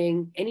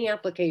anything, any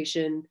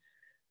application.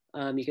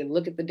 You can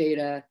look at the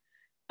data,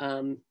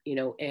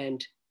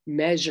 and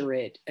measure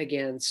it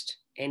against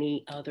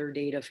any other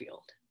data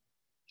field.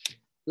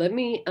 Let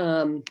me,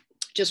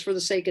 just for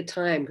the sake of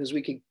time, because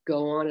we could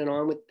go on and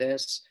on with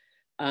this,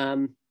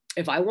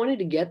 if I wanted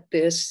to get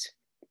this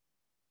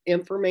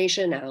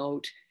information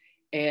out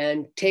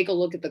and take a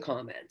look at the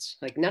comments,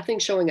 like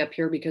nothing's showing up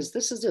here because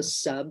this is a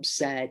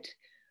subset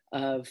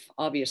of,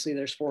 obviously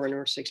there's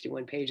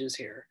 461 pages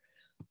here.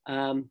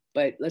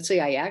 But let's say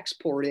I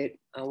export it.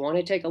 I want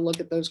to take a look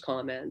at those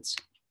comments.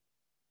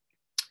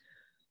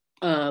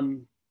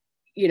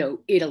 You know,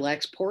 it'll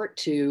export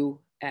to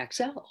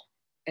Excel,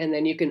 and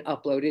then you can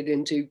upload it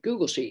into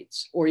Google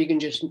Sheets, or you can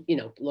just, you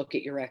know, look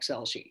at your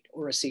Excel sheet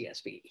or a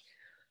CSV.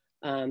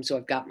 So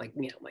I've got my,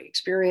 you know, my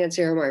experience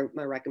here,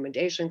 my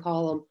recommendation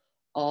column,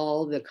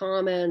 all the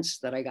comments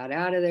that I got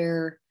out of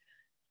there.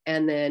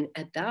 And then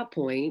at that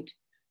point,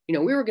 you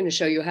know, we were going to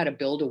show you how to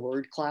build a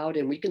word cloud,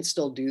 and we can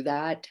still do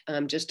that,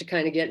 just to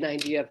kind of get an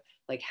idea of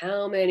like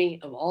how many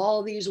of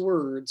all these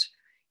words,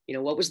 you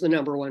know, what was the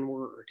number one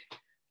word?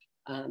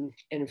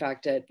 In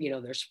fact, you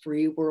know, there's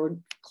free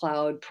word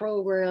cloud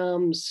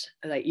programs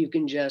that you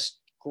can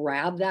just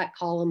grab that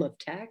column of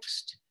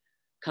text,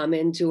 come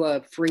into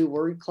a free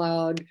word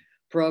cloud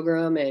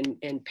program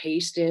and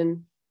paste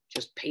in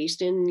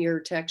your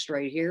text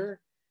right here,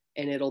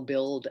 and it'll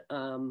build,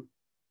 you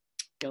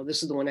know,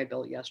 this is the one I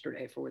built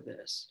yesterday for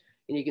this.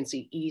 And you can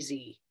see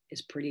easy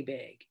is pretty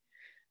big.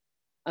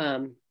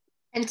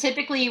 And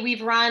typically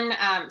we've run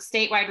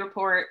statewide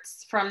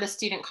reports from the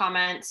student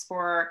comments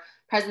for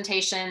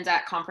presentations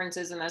at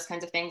conferences and those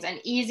kinds of things. And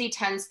easy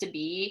tends to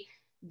be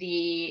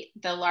the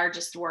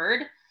largest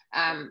word.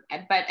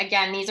 But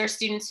again, these are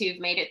students who've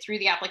made it through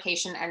the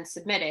application and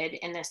submitted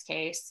in this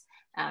case.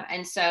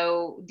 And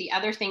so the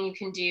other thing you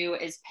can do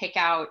is pick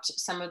out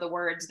some of the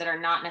words that are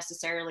not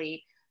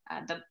necessarily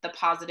the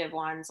positive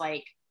ones,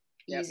 like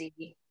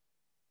easy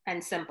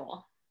and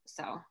simple.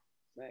 So.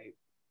 Right.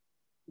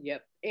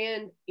 Yep.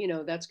 And, you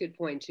know, that's a good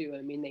point too.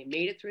 I mean, they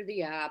made it through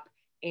the app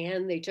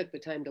and they took the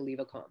time to leave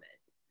a comment.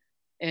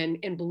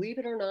 And believe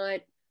it or not,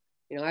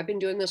 you know, I've been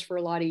doing this for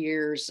a lot of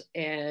years,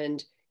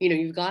 and, you know,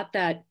 you've got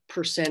that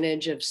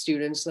percentage of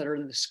students that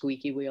are the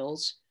squeaky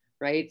wheels,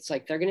 right? It's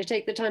like, they're going to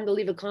take the time to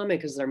leave a comment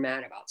because they're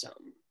mad about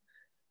something.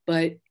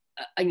 But,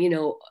 you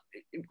know,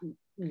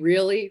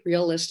 really,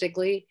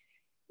 realistically,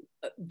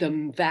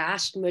 the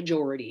vast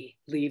majority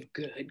leave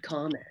good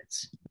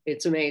comments.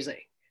 It's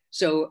amazing.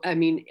 So, I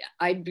mean,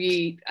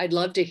 I'd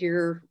love to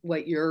hear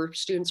what your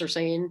students are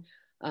saying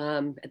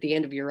at the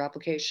end of your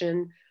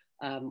application.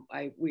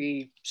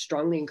 We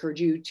strongly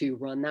encourage you to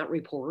run that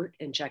report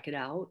and check it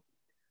out.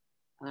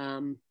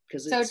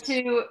 So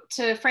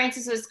to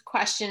Francis's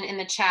question in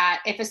the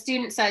chat, if a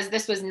student says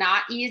this was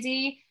not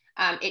easy,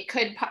 it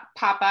could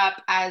pop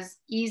up as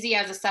easy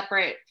as a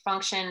separate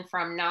function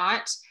from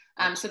not.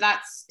 So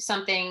that's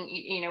something,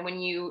 you know, when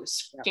you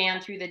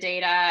scan through the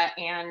data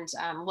and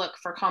look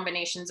for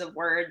combinations of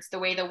words, the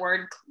way the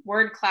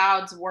word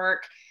clouds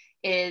work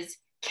is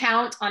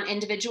count on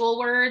individual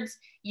words.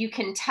 You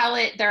can tell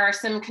it, there are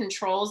some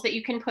controls that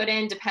you can put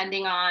in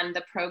depending on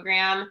the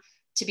program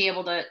to be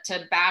able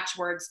to batch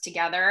words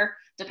together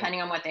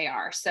depending on what they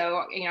are.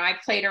 So, you know, I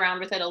played around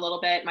with it a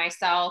little bit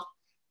myself,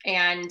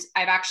 and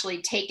I've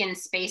actually taken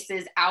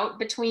spaces out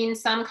between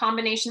some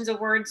combinations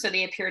of words so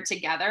they appear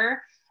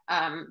together.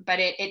 But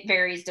it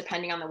varies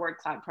depending on the word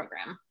cloud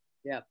program.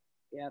 Yep,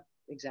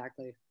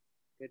 exactly.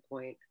 Good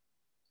point.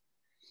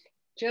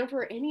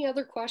 Jennifer, any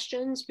other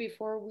questions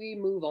before we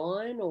move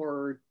on,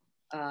 or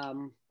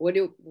what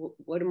do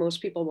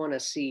most people want to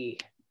see?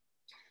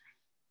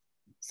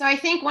 So I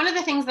think one of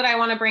the things that I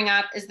want to bring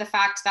up is the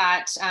fact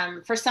that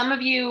for some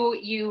of you,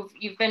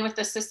 you've been with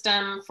the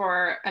system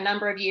for a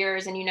number of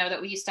years, and you know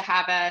that we used to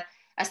have a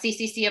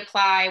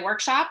CCCApply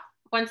workshop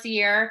once a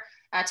year,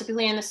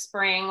 typically in the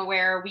spring,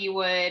 where we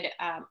would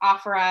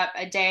offer up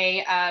a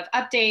day of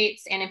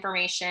updates and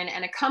information,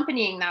 and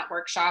accompanying that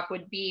workshop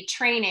would be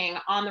training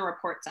on the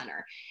report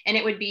center. And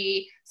it would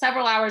be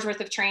several hours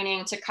worth of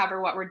training to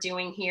cover what we're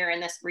doing here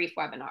in this brief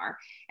webinar.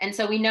 And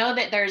so we know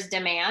that there's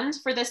demand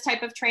for this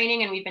type of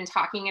training, and we've been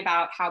talking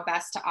about how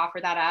best to offer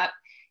that up.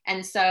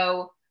 And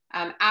so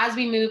as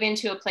we move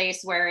into a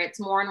place where it's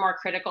more and more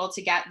critical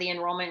to get the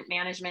enrollment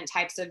management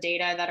types of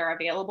data that are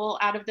available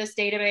out of this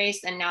database,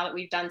 and now that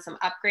we've done some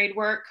upgrade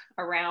work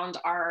around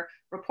our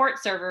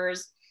report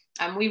servers,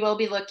 we will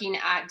be looking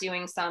at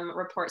doing some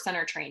report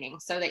center training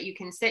so that you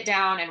can sit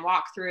down and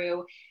walk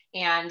through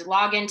and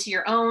log into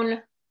your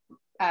own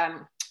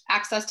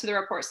access to the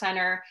report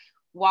center,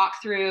 walk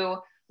through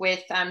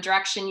with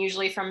direction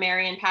usually from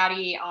Mary and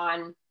Patty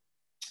on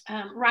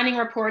running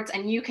reports,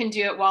 and you can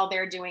do it while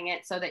they're doing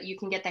it so that you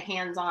can get the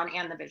hands-on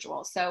and the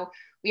visual. So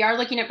we are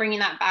looking at bringing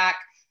that back.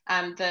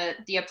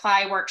 The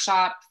Apply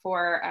workshop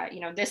for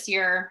this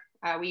year,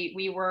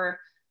 we were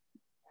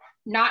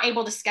not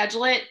able to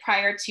schedule it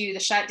prior to the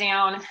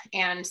shutdown,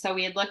 and so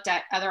we had looked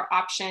at other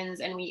options,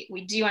 and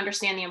we do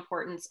understand the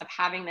importance of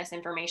having this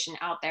information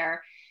out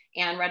there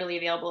and readily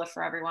available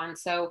for everyone.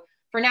 So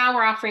for now,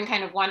 we're offering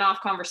kind of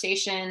one-off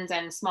conversations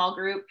and small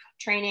group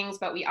trainings,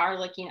 but we are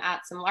looking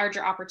at some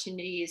larger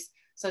opportunities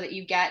so that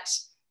you get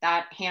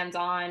that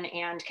hands-on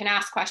and can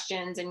ask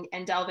questions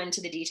and delve into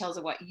the details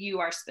of what you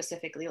are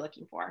specifically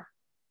looking for.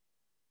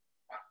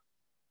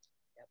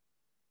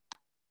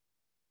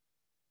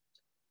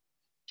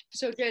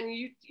 So Jen,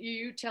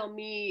 you tell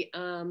me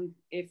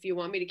if you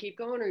want me to keep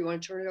going or you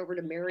want to turn it over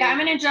to Mary. Yeah, I'm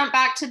going to jump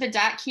back to the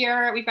deck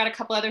here. We've got a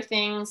couple other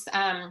things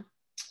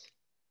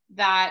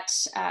that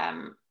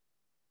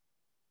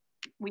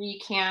we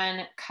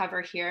can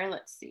cover here.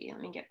 Let's see,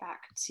 let me get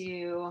back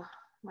to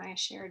my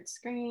shared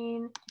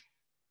screen.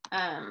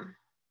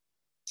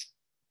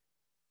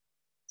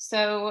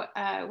 So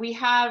we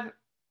have,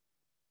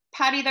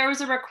 Patty, there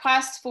was a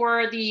request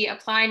for the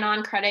apply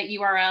non-credit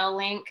URL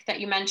link that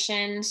you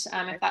mentioned.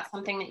 If that's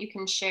something that you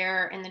can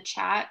share in the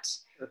chat,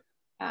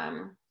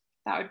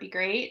 that would be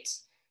great.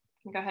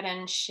 You can go ahead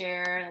and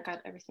share. I've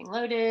got everything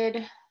loaded.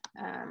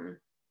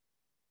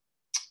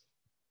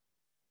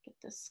 Get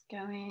this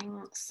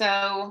going.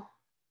 So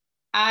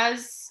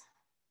as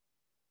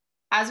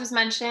was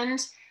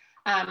mentioned,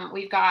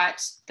 we've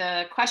got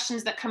the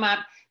questions that come up.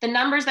 The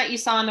numbers that you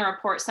saw in the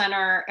report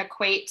center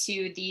equate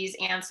to these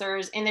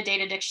answers in the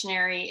data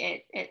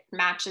dictionary. It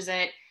matches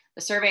it.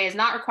 The survey is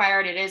not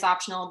required. It is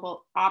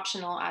optional,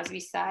 as we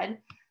said.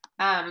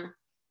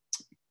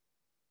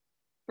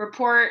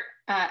 Report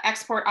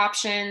export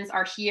options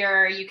are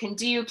here. You can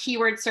do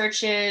keyword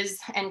searches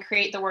and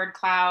create the word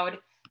cloud.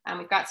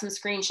 We've got some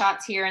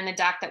screenshots here in the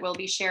deck that will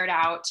be shared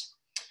out.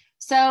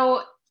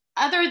 So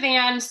other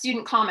than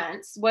student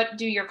comments, what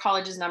do your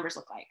college's numbers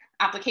look like?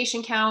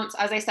 Application counts,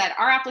 as I said,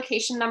 our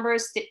application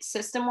numbers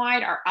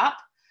system-wide are up,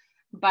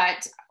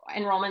 but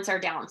enrollments are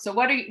down. So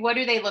what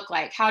do they look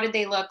like? How did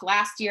they look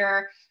last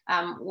year?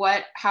 How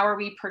are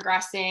we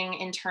progressing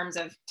in terms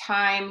of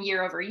time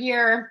year over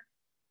year?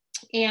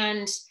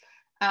 And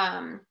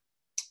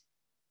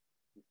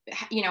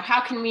you know, how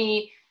can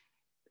we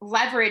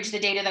leverage the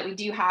data that we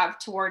do have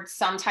towards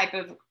some type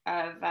of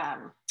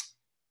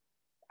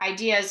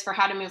ideas for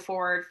how to move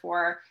forward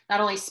for not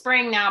only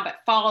spring now, but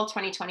fall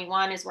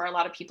 2021 is where a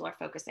lot of people are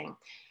focusing.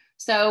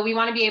 So we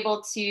want to be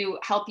able to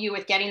help you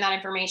with getting that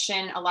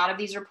information. A lot of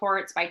these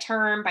reports by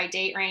term, by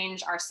date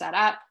range are set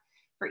up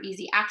for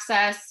easy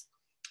access.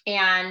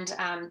 And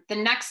the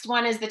next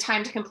one is the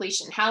time to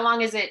completion. How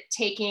long is it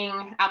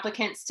taking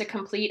applicants to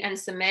complete and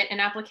submit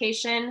an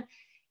application?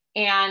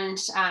 And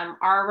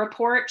our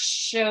report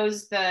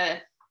shows the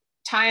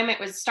time it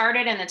was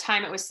started and the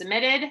time it was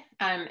submitted.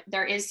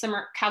 There is some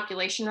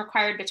calculation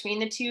required between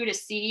the two to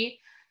see.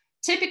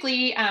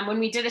 Typically, when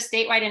we did a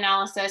statewide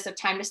analysis of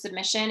time to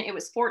submission, it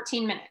was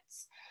 14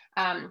 minutes.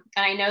 And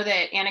I know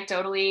that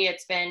anecdotally,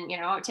 it's been, you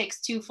know, it takes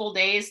 2 full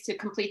days to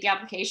complete the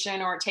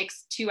application, or it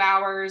takes 2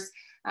 hours.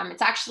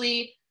 It's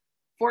actually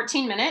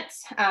 14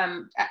 minutes,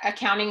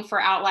 accounting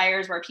for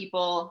outliers where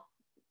people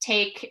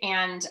take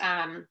and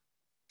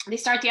they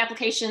start the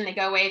application, they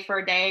go away for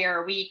a day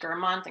or a week or a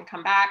month and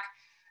come back.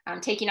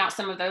 Taking out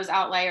some of those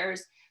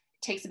outliers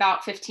takes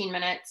about 15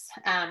 minutes.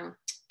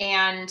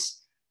 And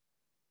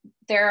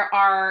there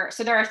are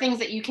things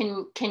that you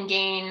can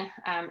gain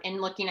in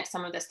looking at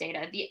some of this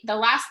data. The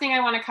last thing I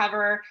want to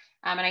cover,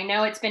 and I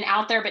know it's been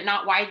out there, but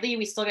not widely,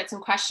 we still get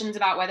some questions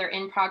about whether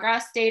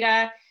in-progress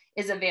data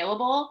is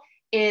available,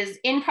 is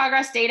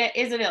in-progress data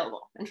is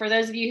available. And for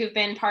those of you who've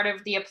been part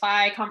of the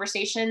Apply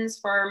conversations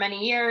for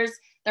many years,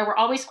 there were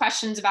always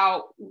questions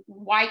about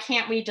why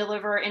can't we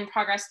deliver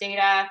in-progress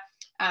data?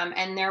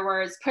 And there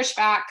was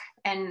pushback,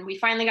 and we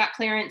finally got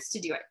clearance to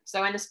do it.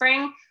 So in the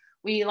spring,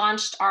 we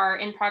launched our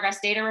in-progress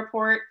data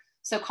report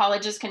so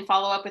colleges can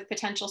follow up with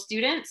potential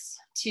students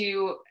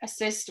to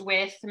assist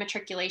with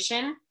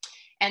matriculation.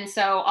 And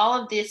so all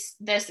of this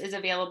is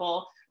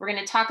available. We're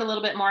going to talk a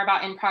little bit more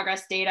about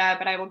in-progress data,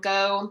 but I will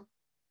go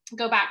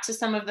back to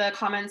some of the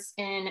comments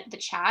in the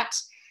chat.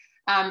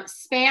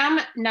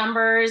 Spam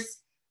numbers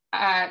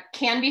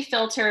can be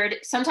filtered.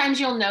 Sometimes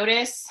you'll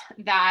notice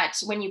that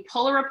when you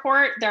pull a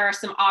report, there are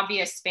some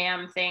obvious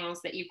spam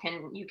things that you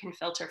can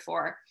filter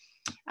for.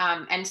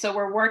 And so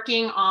we're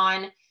working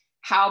on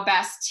how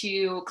best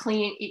to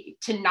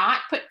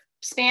not put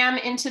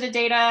spam into the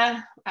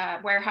data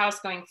warehouse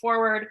going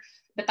forward.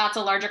 But that's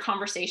a larger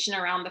conversation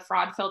around the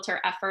fraud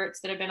filter efforts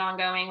that have been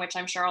ongoing, which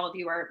I'm sure all of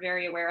you are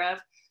very aware of.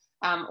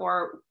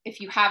 Or if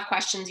you have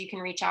questions, you can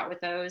reach out with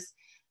those.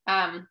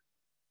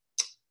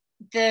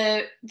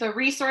 The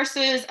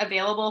resources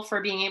available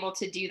for being able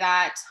to do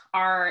that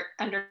are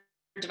under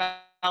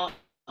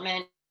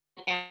development,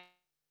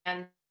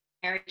 and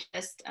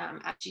just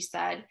as she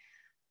said.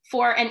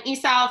 For an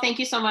ESAL, thank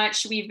you so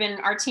much.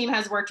 Our team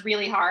has worked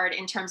really hard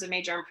in terms of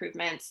major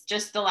improvements.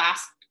 Just the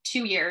last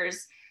 2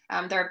 years,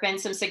 there have been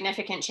some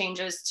significant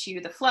changes to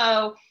the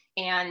flow,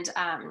 and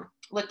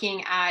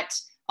looking at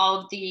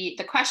all of the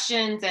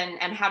questions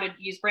and how to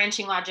use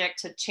branching logic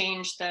to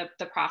change the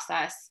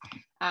process.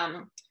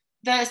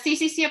 The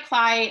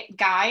CCCApply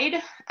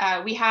guide,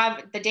 we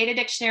have the data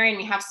dictionary, and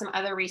we have some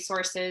other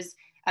resources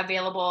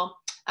available.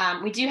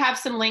 We do have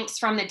some links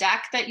from the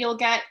deck that you'll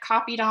get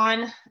copied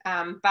on,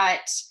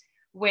 but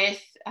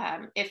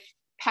if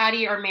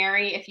Patty or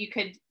Mary, if you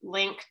could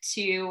link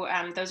to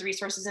those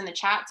resources in the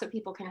chat so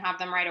people can have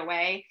them right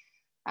away.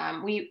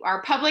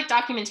 Our public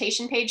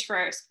documentation page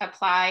for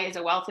Apply is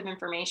a wealth of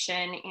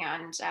information,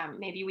 and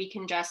maybe we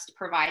can just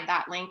provide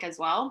that link as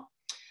well.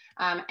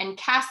 And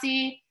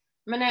Cassie,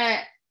 I'm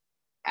gonna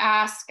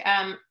ask,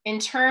 in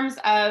terms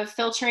of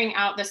filtering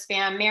out the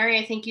spam, Mary,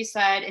 I think you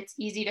said it's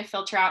easy to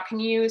filter out. Can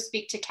you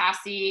speak to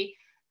Cassie?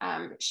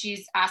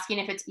 She's asking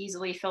if it's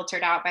easily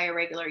filtered out by a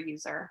regular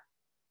user.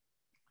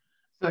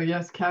 So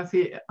yes,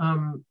 Cassie,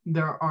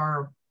 there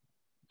are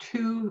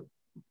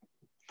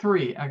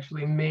three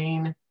actually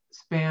main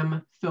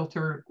spam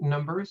filter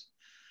numbers.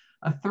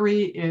 A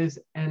 3 is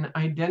an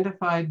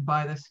identified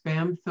by the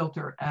spam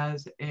filter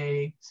as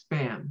a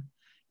spam.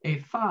 A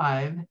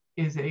 5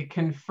 is a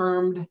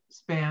confirmed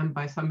spam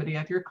by somebody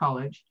at your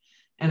college.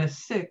 And a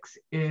 6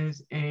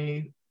 is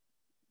a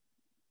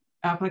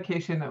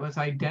application that was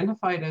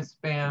identified as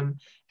spam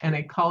and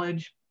a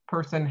college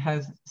person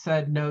has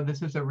said, no,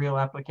 this is a real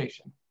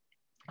application.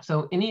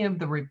 So any of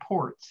the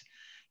reports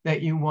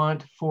that you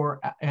want for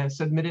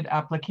submitted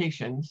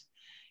applications,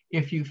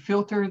 if you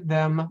filter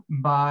them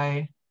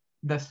by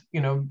this,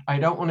 I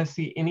don't want to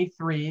see any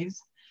 3s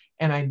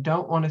and I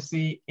don't want to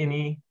see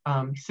any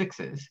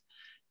 6s,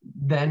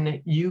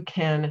 then you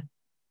can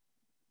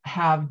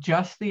have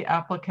just the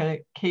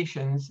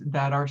applications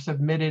that are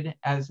submitted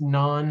as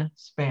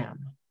non-spam.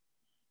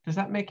 Does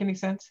that make any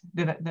sense?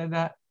 Did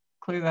that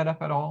clear that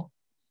up at all?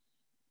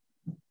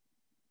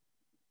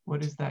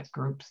 What is that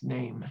group's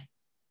name?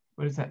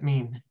 What does that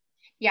mean?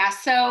 Yeah,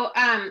 so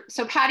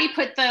Patty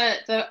put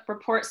the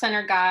report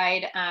center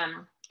guide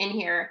in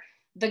here.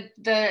 The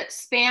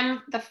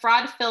spam, the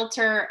fraud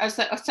filter.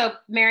 So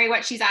Mary,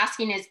 what she's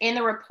asking is, in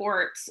the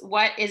reports,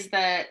 what is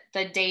the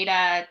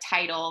data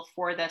title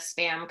for the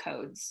spam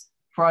codes?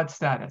 Fraud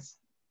status.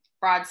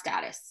 Fraud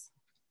status.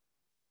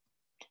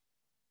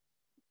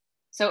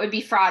 So it would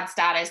be fraud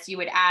status. You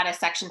would add a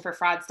section for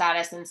fraud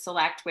status and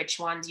select which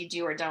ones you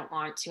do or don't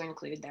want to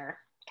include there,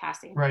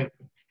 Cassie. Right.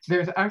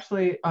 There's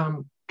actually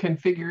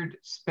configured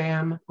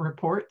spam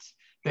reports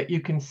that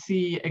you can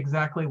see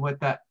exactly what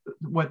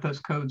those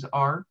codes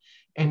are,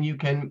 and you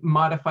can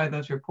modify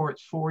those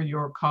reports for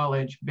your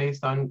college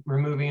based on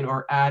removing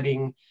or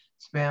adding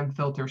spam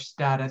filter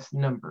status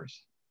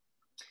numbers.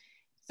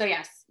 So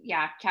yes,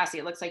 yeah, Cassie,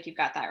 it looks like you've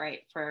got that right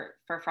for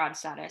fraud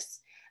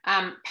status.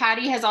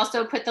 Patty has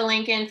also put the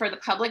link in for the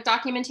public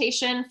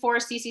documentation for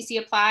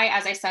CCCApply.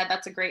 As I said,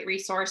 that's a great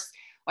resource,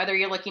 whether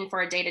you're looking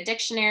for a data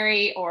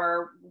dictionary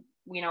or,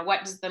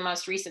 what does the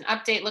most recent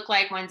update look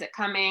like? When's it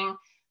coming?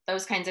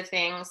 Those kinds of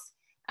things.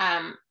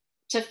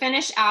 To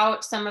finish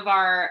out some of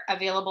our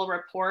available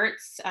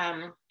reports,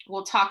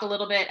 we'll talk a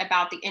little bit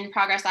about the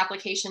in-progress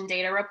application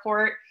data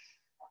report.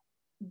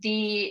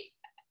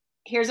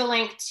 Here's a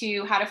link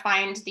to how to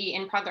find the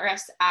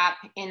in-progress app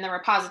in the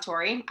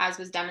repository, as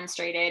was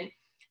demonstrated.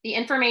 The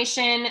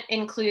information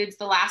includes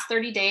the last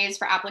 30 days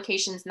for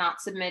applications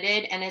not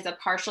submitted and is a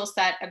partial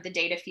set of the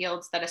data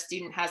fields that a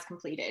student has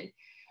completed.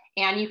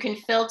 And you can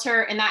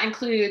filter, and that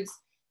includes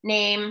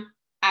name,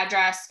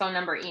 address, phone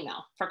number,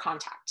 email for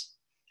contact.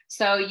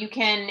 So you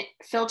can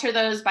filter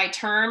those by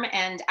term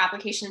and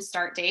application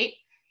start date.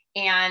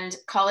 And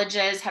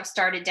colleges have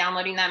started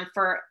downloading them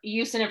for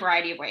use in a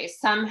variety of ways.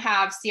 Some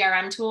have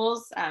CRM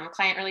tools,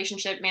 client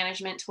relationship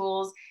management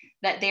tools,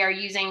 that they are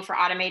using for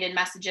automated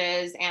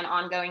messages and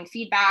ongoing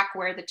feedback,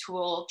 where the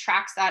tool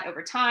tracks that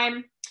over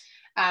time.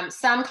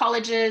 Some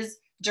colleges,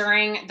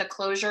 during the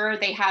closure,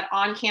 they had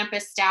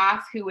on-campus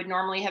staff who would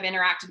normally have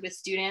interacted with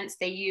students.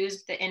 They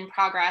used the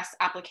in-progress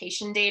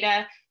application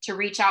data to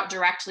reach out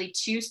directly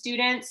to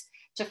students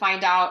to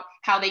find out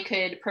how they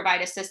could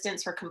provide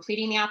assistance for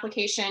completing the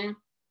application.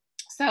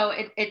 So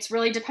it's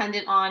really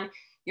dependent on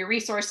your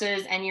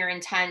resources and your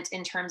intent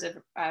in terms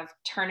of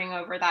turning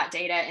over that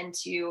data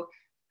into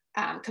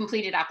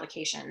completed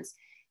applications.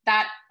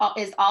 That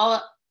is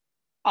all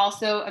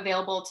also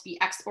available to be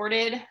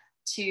exported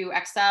to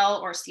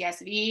Excel or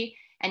CSV,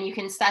 and you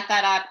can set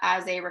that up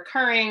as a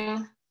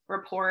recurring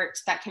report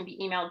that can be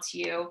emailed to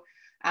you.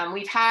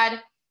 We've had,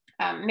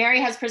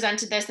 Mary has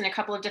presented this in a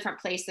couple of different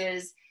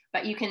places,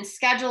 but you can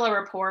schedule a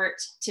report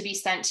to be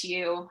sent to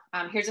you.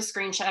 Here's a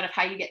screenshot of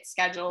how you get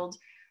scheduled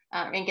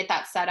and get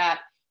that set up.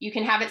 You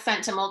can have it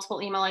sent to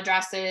multiple email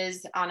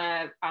addresses on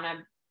a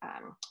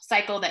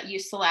cycle that you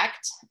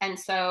select. And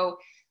so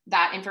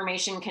that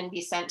information can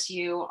be sent to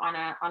you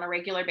on a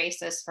regular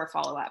basis for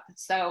follow-up.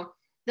 So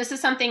this is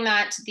something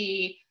that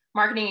the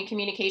marketing and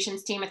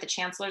communications team at the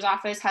Chancellor's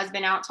office has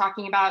been out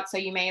talking about. So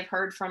you may have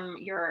heard from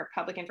your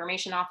public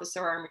information officer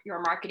or your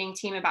marketing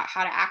team about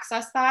how to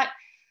access that,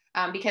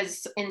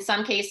 because in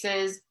some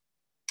cases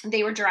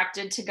they were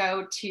directed to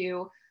go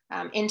to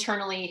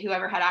internally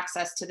whoever had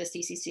access to the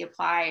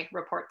CCCApply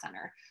Report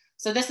Center.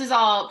 So this is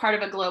all part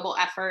of a global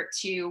effort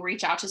to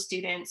reach out to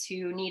students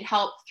who need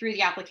help through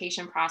the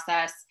application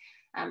process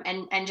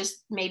and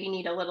just maybe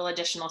need a little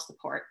additional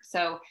support.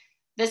 So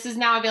this is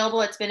now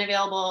available. It's been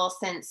available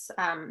since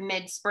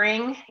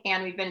mid-spring,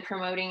 and we've been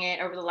promoting it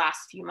over the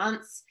last few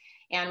months.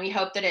 And we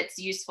hope that it's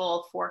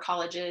useful for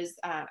colleges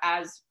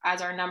as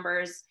our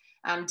numbers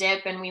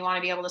dip, and we want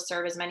to be able to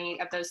serve as many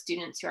of those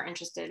students who are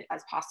interested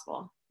as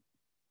possible.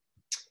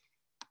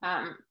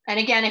 And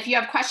again, if you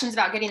have questions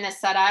about getting this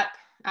set up,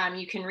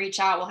 you can reach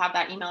out. We'll have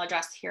that email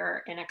address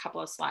here in a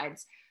couple of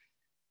slides.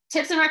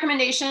 Tips and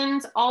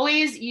recommendations: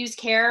 always use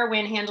care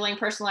when handling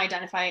personal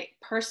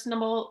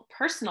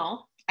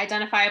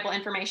identifiable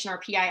information, or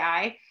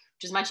PII,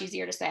 which is much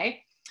easier to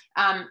say.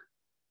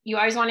 You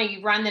always want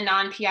to run the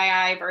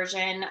non-PII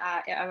version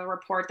of a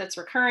report that's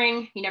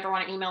recurring. You never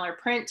want to email or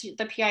print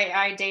the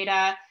PII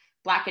data,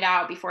 black it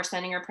out before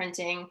sending or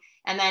printing,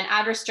 and then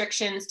add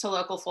restrictions to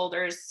local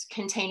folders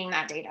containing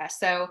that data.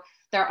 So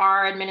there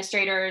are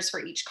administrators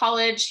for each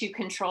college who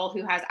control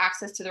who has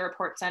access to the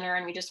report center,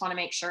 and we just want to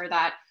make sure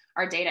that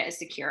our data is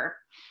secure.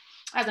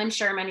 As I'm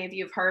sure many of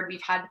you have heard,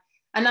 we've had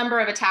a number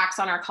of attacks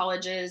on our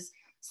colleges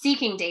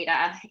seeking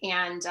data,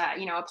 and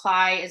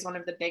Apply is one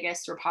of the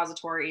biggest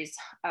repositories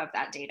of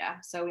that data.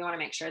 So we want to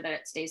make sure that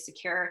it stays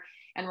secure,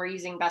 and we're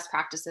using best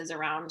practices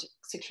around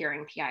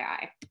securing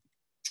PII.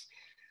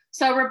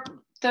 So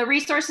the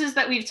resources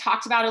that we've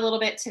talked about a little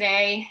bit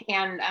today,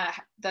 and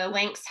the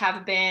links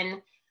have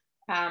been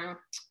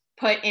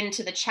put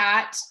into the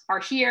chat, are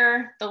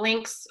here. The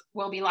links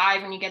will be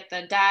live when you get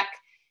the deck.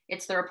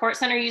 It's the Report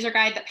Center user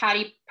guide that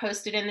Patty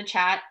posted in the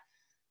chat.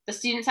 The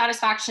student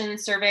satisfaction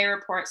survey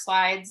report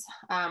slides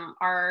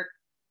are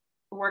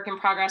work in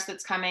progress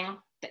that's coming.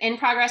 The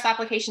in-progress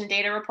application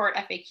data report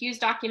FAQs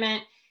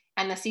document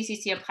and the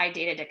CCCApply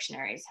data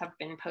dictionaries have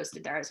been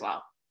posted there as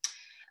well.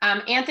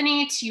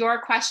 Anthony, to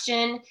your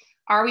question,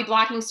 are we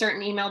blocking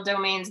certain email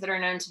domains that are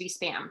known to be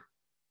spam?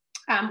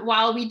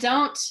 While we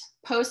don't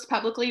post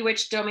publicly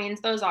which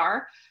domains those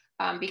are,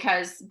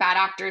 because bad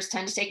actors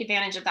tend to take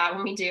advantage of that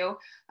when we do,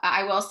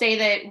 I will say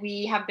that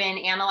we have been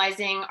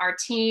analyzing, our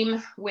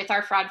team with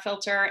our fraud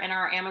filter and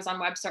our Amazon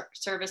Web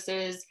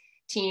Services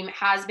team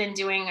has been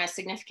doing a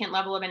significant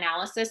level of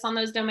analysis on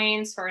those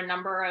domains for a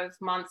number of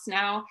months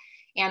now,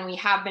 and we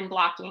have been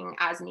blocking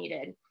as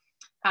needed.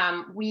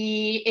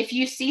 If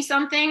you see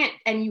something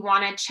and you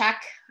want to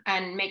check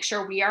and make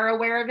sure we are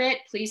aware of it,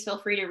 please feel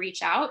free to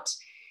reach out.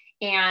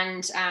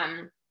 And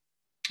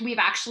we've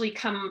actually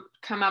come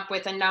up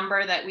with a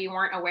number that we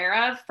weren't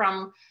aware of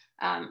from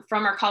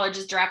our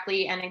colleges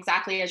directly, and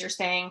exactly as you're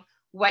saying,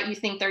 what you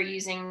think they're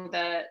using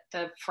the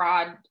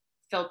fraud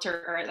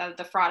filter or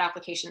the fraud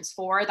applications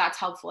for, that's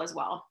helpful as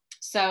well.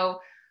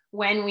 So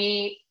when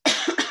we,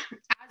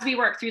 as we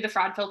work through the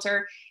fraud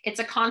filter, it's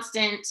a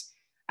constant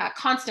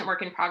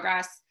work in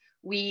progress.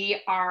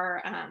 We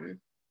are,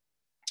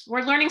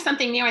 we're learning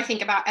something new, I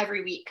think, about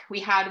every week.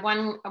 We had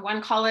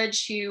one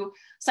college who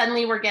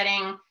suddenly were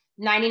getting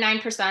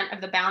 99%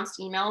 of the bounced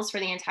emails for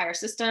the entire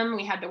system.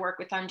 We had to work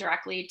with them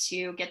directly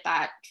to get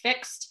that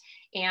fixed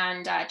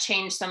and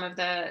change some of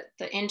the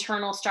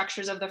internal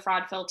structures of the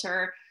fraud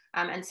filter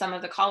and some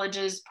of the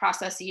college's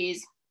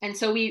processes. And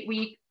so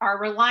we are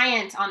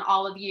reliant on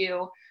all of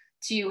you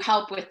to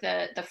help with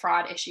the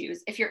fraud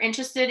issues. If you're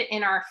interested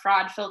in our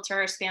fraud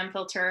filter, spam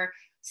filter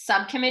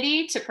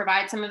subcommittee to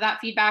provide some of that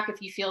feedback,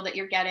 if you feel that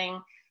you're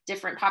getting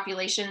different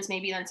populations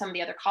maybe than some of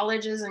the other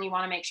colleges and you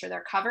want to make sure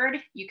they're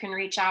covered, you can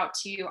reach out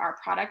to our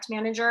product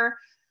manager.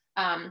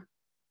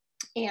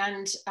 We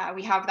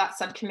have that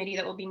subcommittee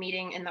that will be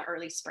meeting in the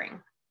early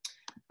spring.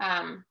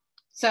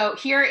 So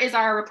here is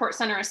our Report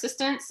Center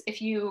assistance.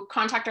 If you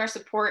contact our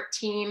support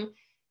team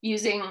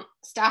using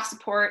staff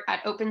support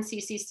at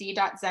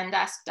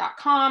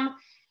openccc.zendesk.com,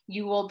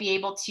 you will be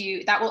able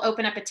to, that will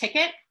open up a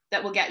ticket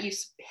that will get you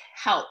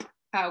help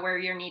where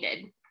you're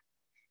needed,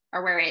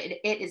 or where it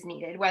is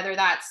needed, whether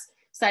that's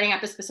setting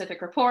up a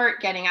specific report,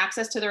 getting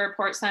access to the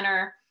Report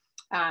Center.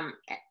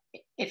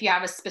 If you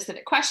have a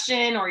specific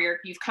question or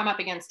you've come up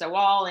against a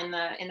wall in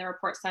the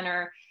Report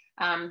Center,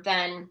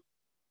 then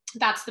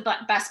that's the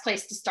best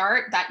place to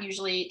start. That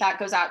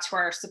goes out to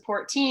our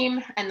support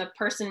team, and the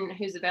person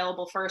who's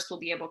available first will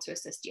be able to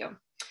assist you.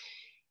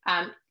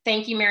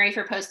 Thank you, Mary,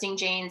 for posting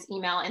Jane's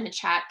email in the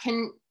chat.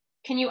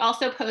 Can you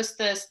also post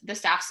the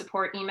staff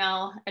support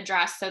email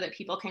address so that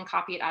people can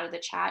copy it out of the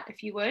chat,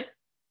 if you would?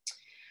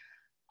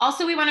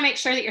 Also, we want to make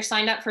sure that you're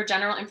signed up for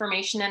general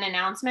information and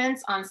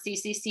announcements on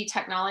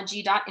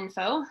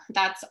ccctechnology.info.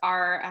 That's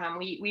our,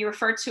 we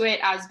refer to it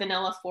as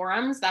vanilla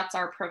forums. That's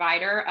our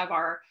provider of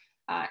our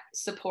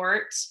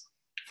support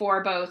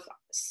for both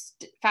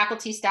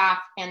faculty, staff,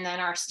 and then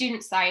our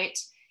student site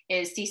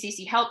is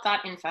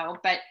ccchelp.info.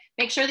 But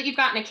make sure that you've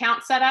got an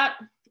account set up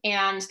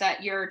and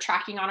that you're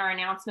tracking on our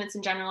announcements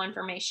and general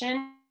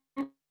information.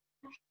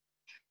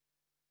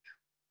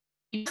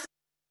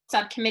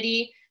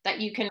 Subcommittee that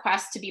you can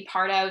request to be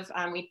part of.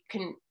 We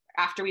can,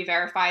 after we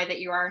verify that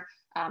you are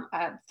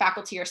a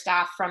faculty or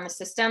staff from the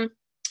system,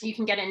 you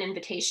can get an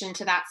invitation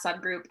to that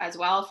subgroup as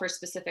well for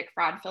specific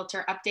fraud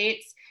filter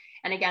updates.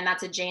 And again,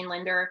 that's a Jane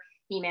Linder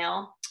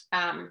email.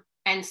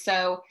 And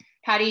so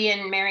Patty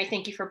and Mary,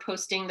 thank you for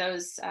posting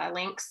those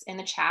links in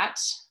the chat.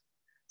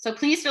 So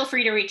please feel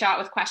free to reach out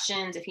with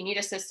questions if you need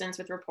assistance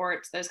with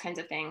reports, those kinds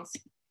of things.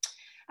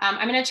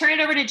 I'm going to turn it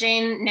over to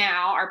Jane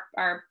now,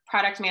 our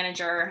product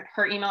manager.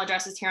 Her email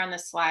address is here on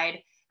this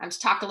slide. To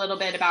talk a little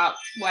bit about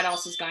what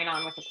else is going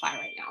on with Apply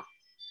right now.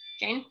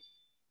 Jane?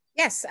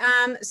 Yes,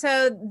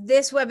 so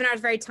this webinar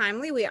is very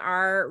timely. We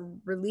are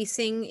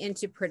releasing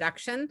into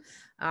production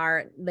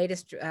our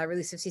latest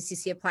release of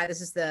CCCApply.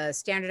 This is the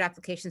standard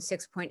application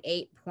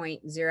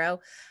 6.8.0.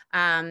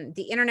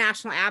 The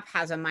international app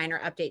has a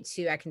minor update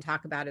too I can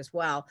talk about as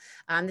well.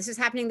 This is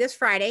happening this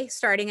Friday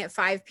starting at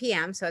 5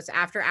 p.m. So it's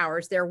after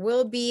hours. There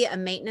will be a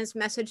maintenance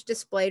message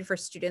displayed for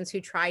students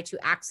who try to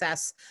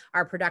access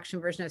our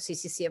production version of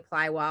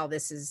CCCApply while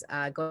this is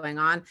going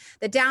on.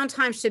 The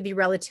downtime should be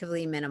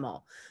relatively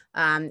minimal.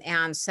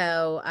 And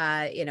so,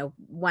 you know,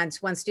 once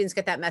students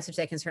get that message,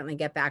 they can certainly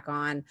get back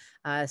on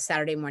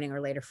Saturday morning or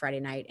later Friday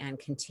night and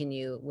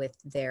continue with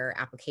their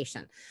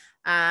application.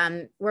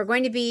 We're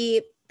going to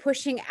be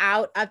pushing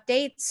out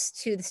updates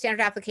to the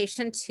standard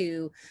application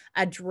to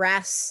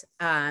address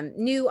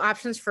new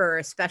options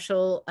for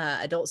special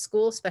adult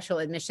school, special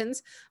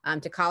admissions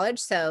to college.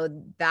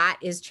 So that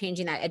is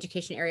changing. That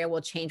education area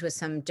will change with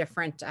some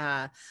different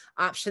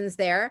options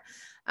there.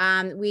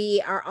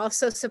 We are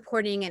also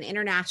supporting an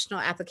international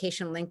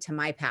application linked to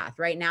MyPath.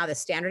 Right now, the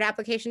standard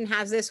application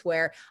has this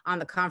where on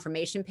the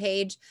confirmation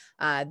page,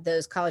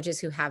 those colleges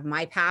who have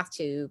MyPath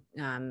to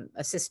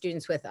assist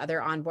students with other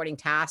onboarding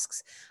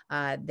tasks,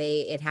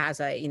 it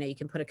has a, you know, you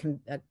can put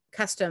a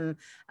custom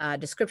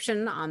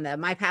description on the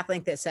MyPath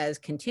link that says,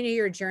 continue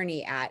your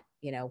journey at,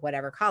 you know,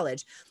 whatever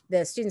college.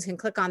 The students can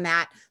click on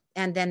that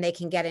and then they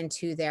can get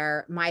into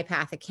their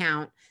MyPath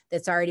account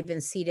that's already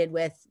been seeded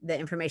with the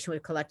information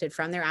we've collected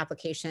from their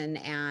application,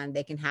 and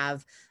they can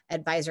have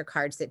advisor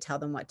cards that tell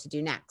them what to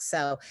do next.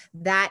 So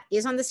that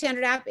is on the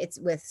standard app. It's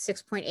with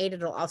 6.8.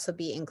 It'll also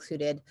be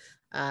included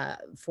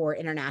for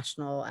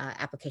international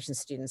application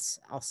students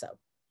also.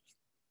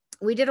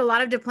 We did a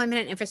lot of deployment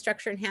and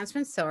infrastructure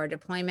enhancements. So our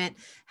deployment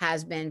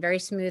has been very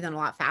smooth and a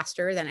lot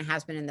faster than it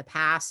has been in the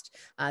past.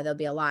 There'll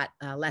be a lot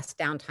less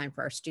downtime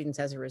for our students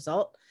as a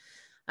result.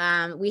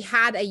 We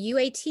had a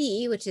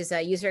UAT, which is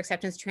a user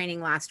acceptance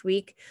training last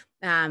week.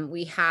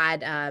 We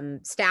had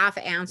staff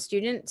and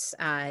students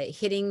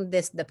hitting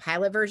the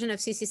pilot version of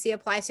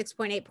CCCApply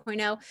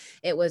 6.8.0.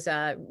 It was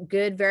a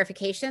good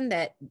verification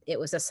that it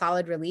was a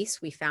solid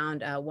release. We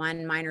found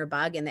one minor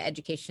bug in the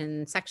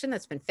education section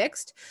that's been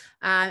fixed.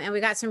 And we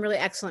got some really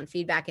excellent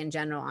feedback in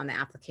general on the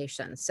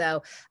application.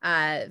 So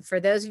for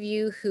those of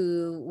you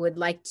who would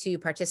like to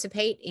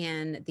participate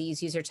in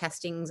these user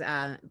testings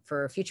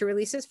for future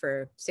releases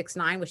for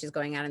 6.9, which is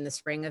going out in the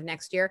spring of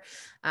next year,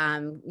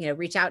 you know,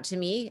 reach out to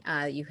me.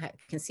 You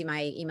can see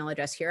my email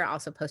address here. I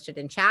also posted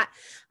in chat.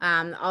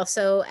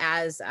 Also,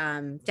 as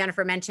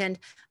Jennifer mentioned,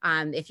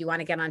 if you want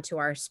to get onto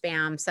our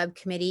spam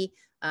subcommittee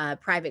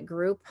private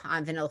group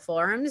on Vanilla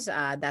Forums,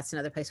 that's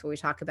another place where we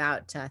talk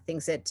about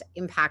things that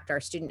impact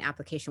our student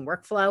application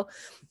workflow.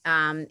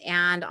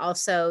 And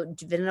also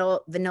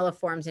Vanilla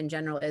Forums in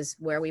general is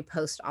where we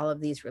post all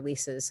of these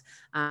releases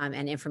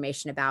and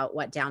information about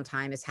what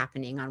downtime is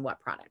happening on what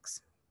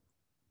products.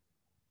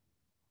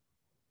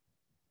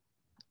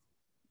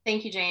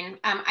 Thank you, Jane.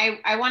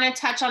 I want to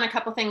touch on a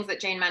couple things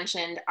that Jane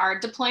mentioned. Our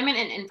deployment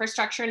and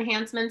infrastructure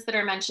enhancements that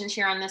are mentioned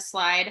here on this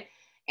slide,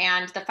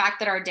 and the fact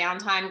that our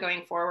downtime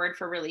going forward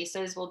for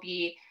releases will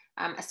be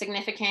a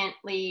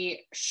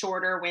significantly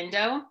shorter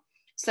window.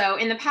 So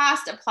in the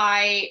past,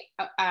 apply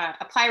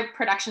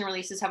production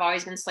releases have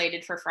always been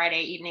slated for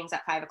Friday evenings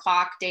at 5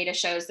 o'clock. Data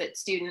shows that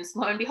students,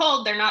 lo and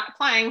behold, they're not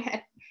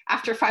applying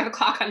after 5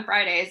 o'clock on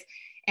Fridays.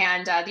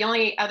 And the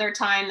only other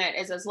time that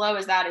is as low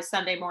as that is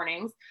Sunday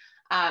mornings.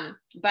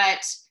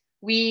 But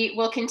we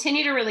will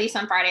continue to release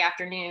on Friday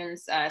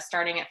afternoons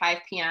starting at 5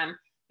 p.m.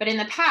 But in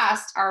the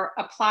past, our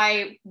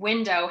apply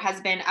window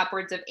has been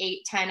upwards of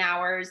 8-10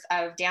 hours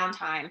of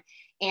downtime.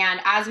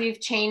 And as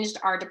we've changed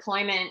our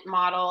deployment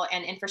model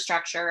and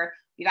infrastructure,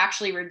 we've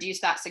actually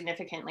reduced that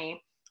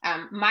significantly.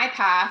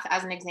 MyPath,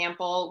 as an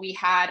example, we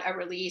had a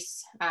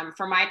release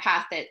for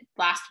MyPath that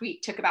last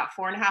week took about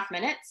 4.5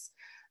 minutes.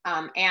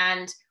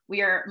 And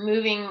we are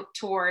moving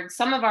towards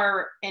some of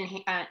our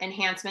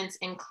enhancements,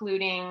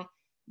 including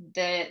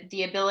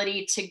the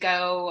ability to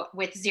go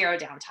with 0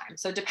 downtime.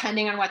 So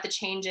depending on what the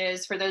change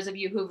is, for those of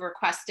you who've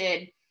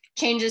requested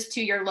changes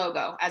to your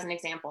logo, as an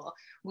example,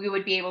 we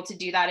would be able to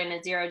do that in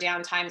a 0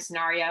 downtime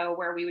scenario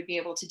where we would be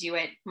able to do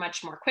it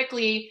much more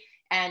quickly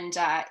and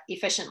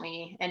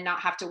efficiently and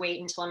not have to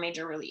wait until a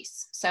major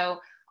release. So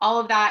all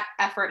of that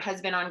effort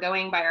has been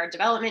ongoing by our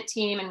development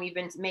team, and we've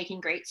been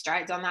making great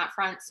strides on that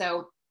front.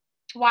 So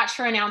watch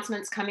for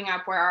announcements coming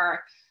up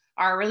where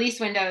our release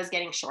window is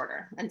getting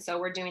shorter. And so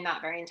we're doing that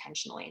very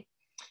intentionally.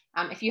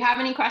 If you have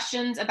any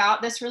questions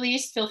about this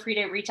release, feel free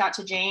to reach out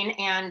to Jane.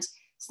 And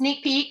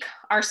sneak peek,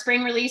 our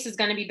spring release is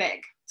going to be big.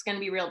 It's going to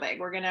be real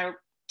big. We're going to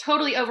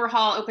totally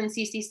overhaul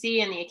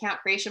OpenCCC and the account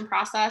creation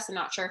process. I'm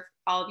not sure if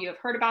all of you have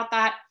heard about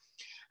that.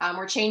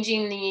 We're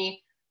changing the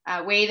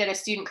way that a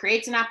student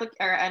creates an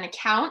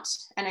account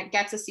and it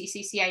gets a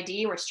CCC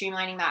ID. We're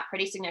streamlining that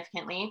pretty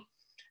significantly.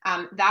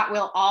 That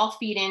will all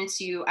feed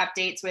into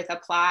updates with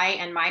Apply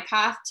and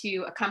MyPath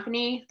to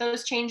accompany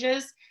those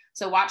changes.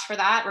 So watch for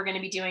that. We're going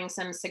to be doing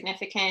some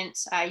significant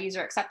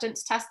user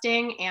acceptance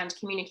testing and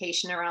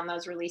communication around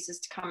those releases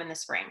to come in the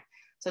spring.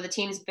 So the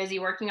team's busy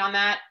working on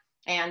that.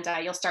 And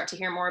you'll start to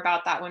hear more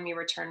about that when we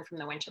return from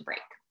the winter break.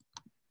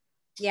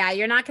 Yeah,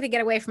 you're not going to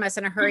get away from us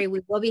in a hurry.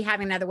 We will be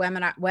having another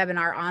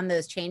webinar on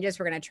those changes.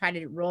 We're going to try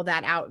to roll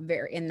that out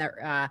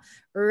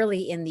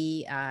early in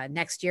the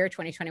next year,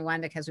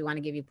 2021, because we want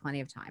to give you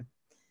plenty of time.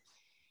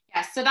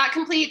 Yes, so that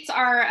completes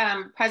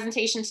our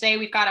presentation today.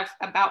 We've got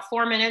about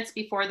 4 minutes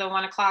before the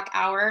 1 o'clock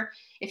hour.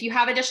 If you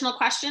have additional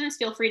questions,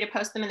 feel free to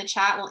post them in the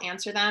chat. We'll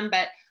answer them,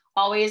 but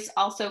always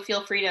also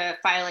feel free to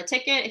file a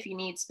ticket if you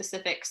need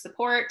specific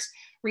support.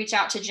 Reach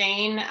out to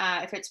Jane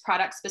if it's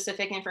product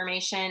specific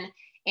information,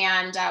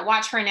 and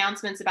watch for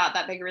announcements about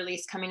that big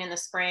release coming in the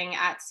spring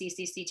at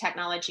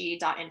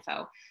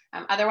ccctechnology.info.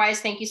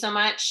 Otherwise, thank you so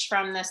much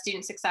from the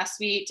Student Success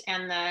Suite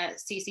and the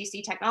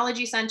CCC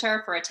Technology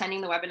Center for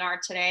attending the webinar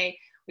today.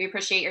 We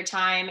appreciate your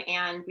time,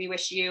 and we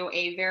wish you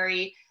a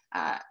very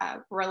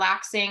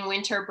relaxing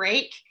winter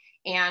break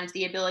and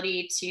the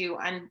ability to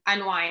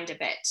unwind a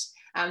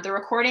bit. The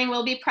recording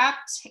will be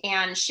prepped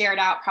and shared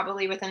out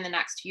probably within the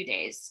next few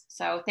days.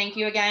 So thank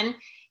you again,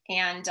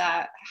 and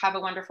have a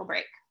wonderful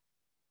break.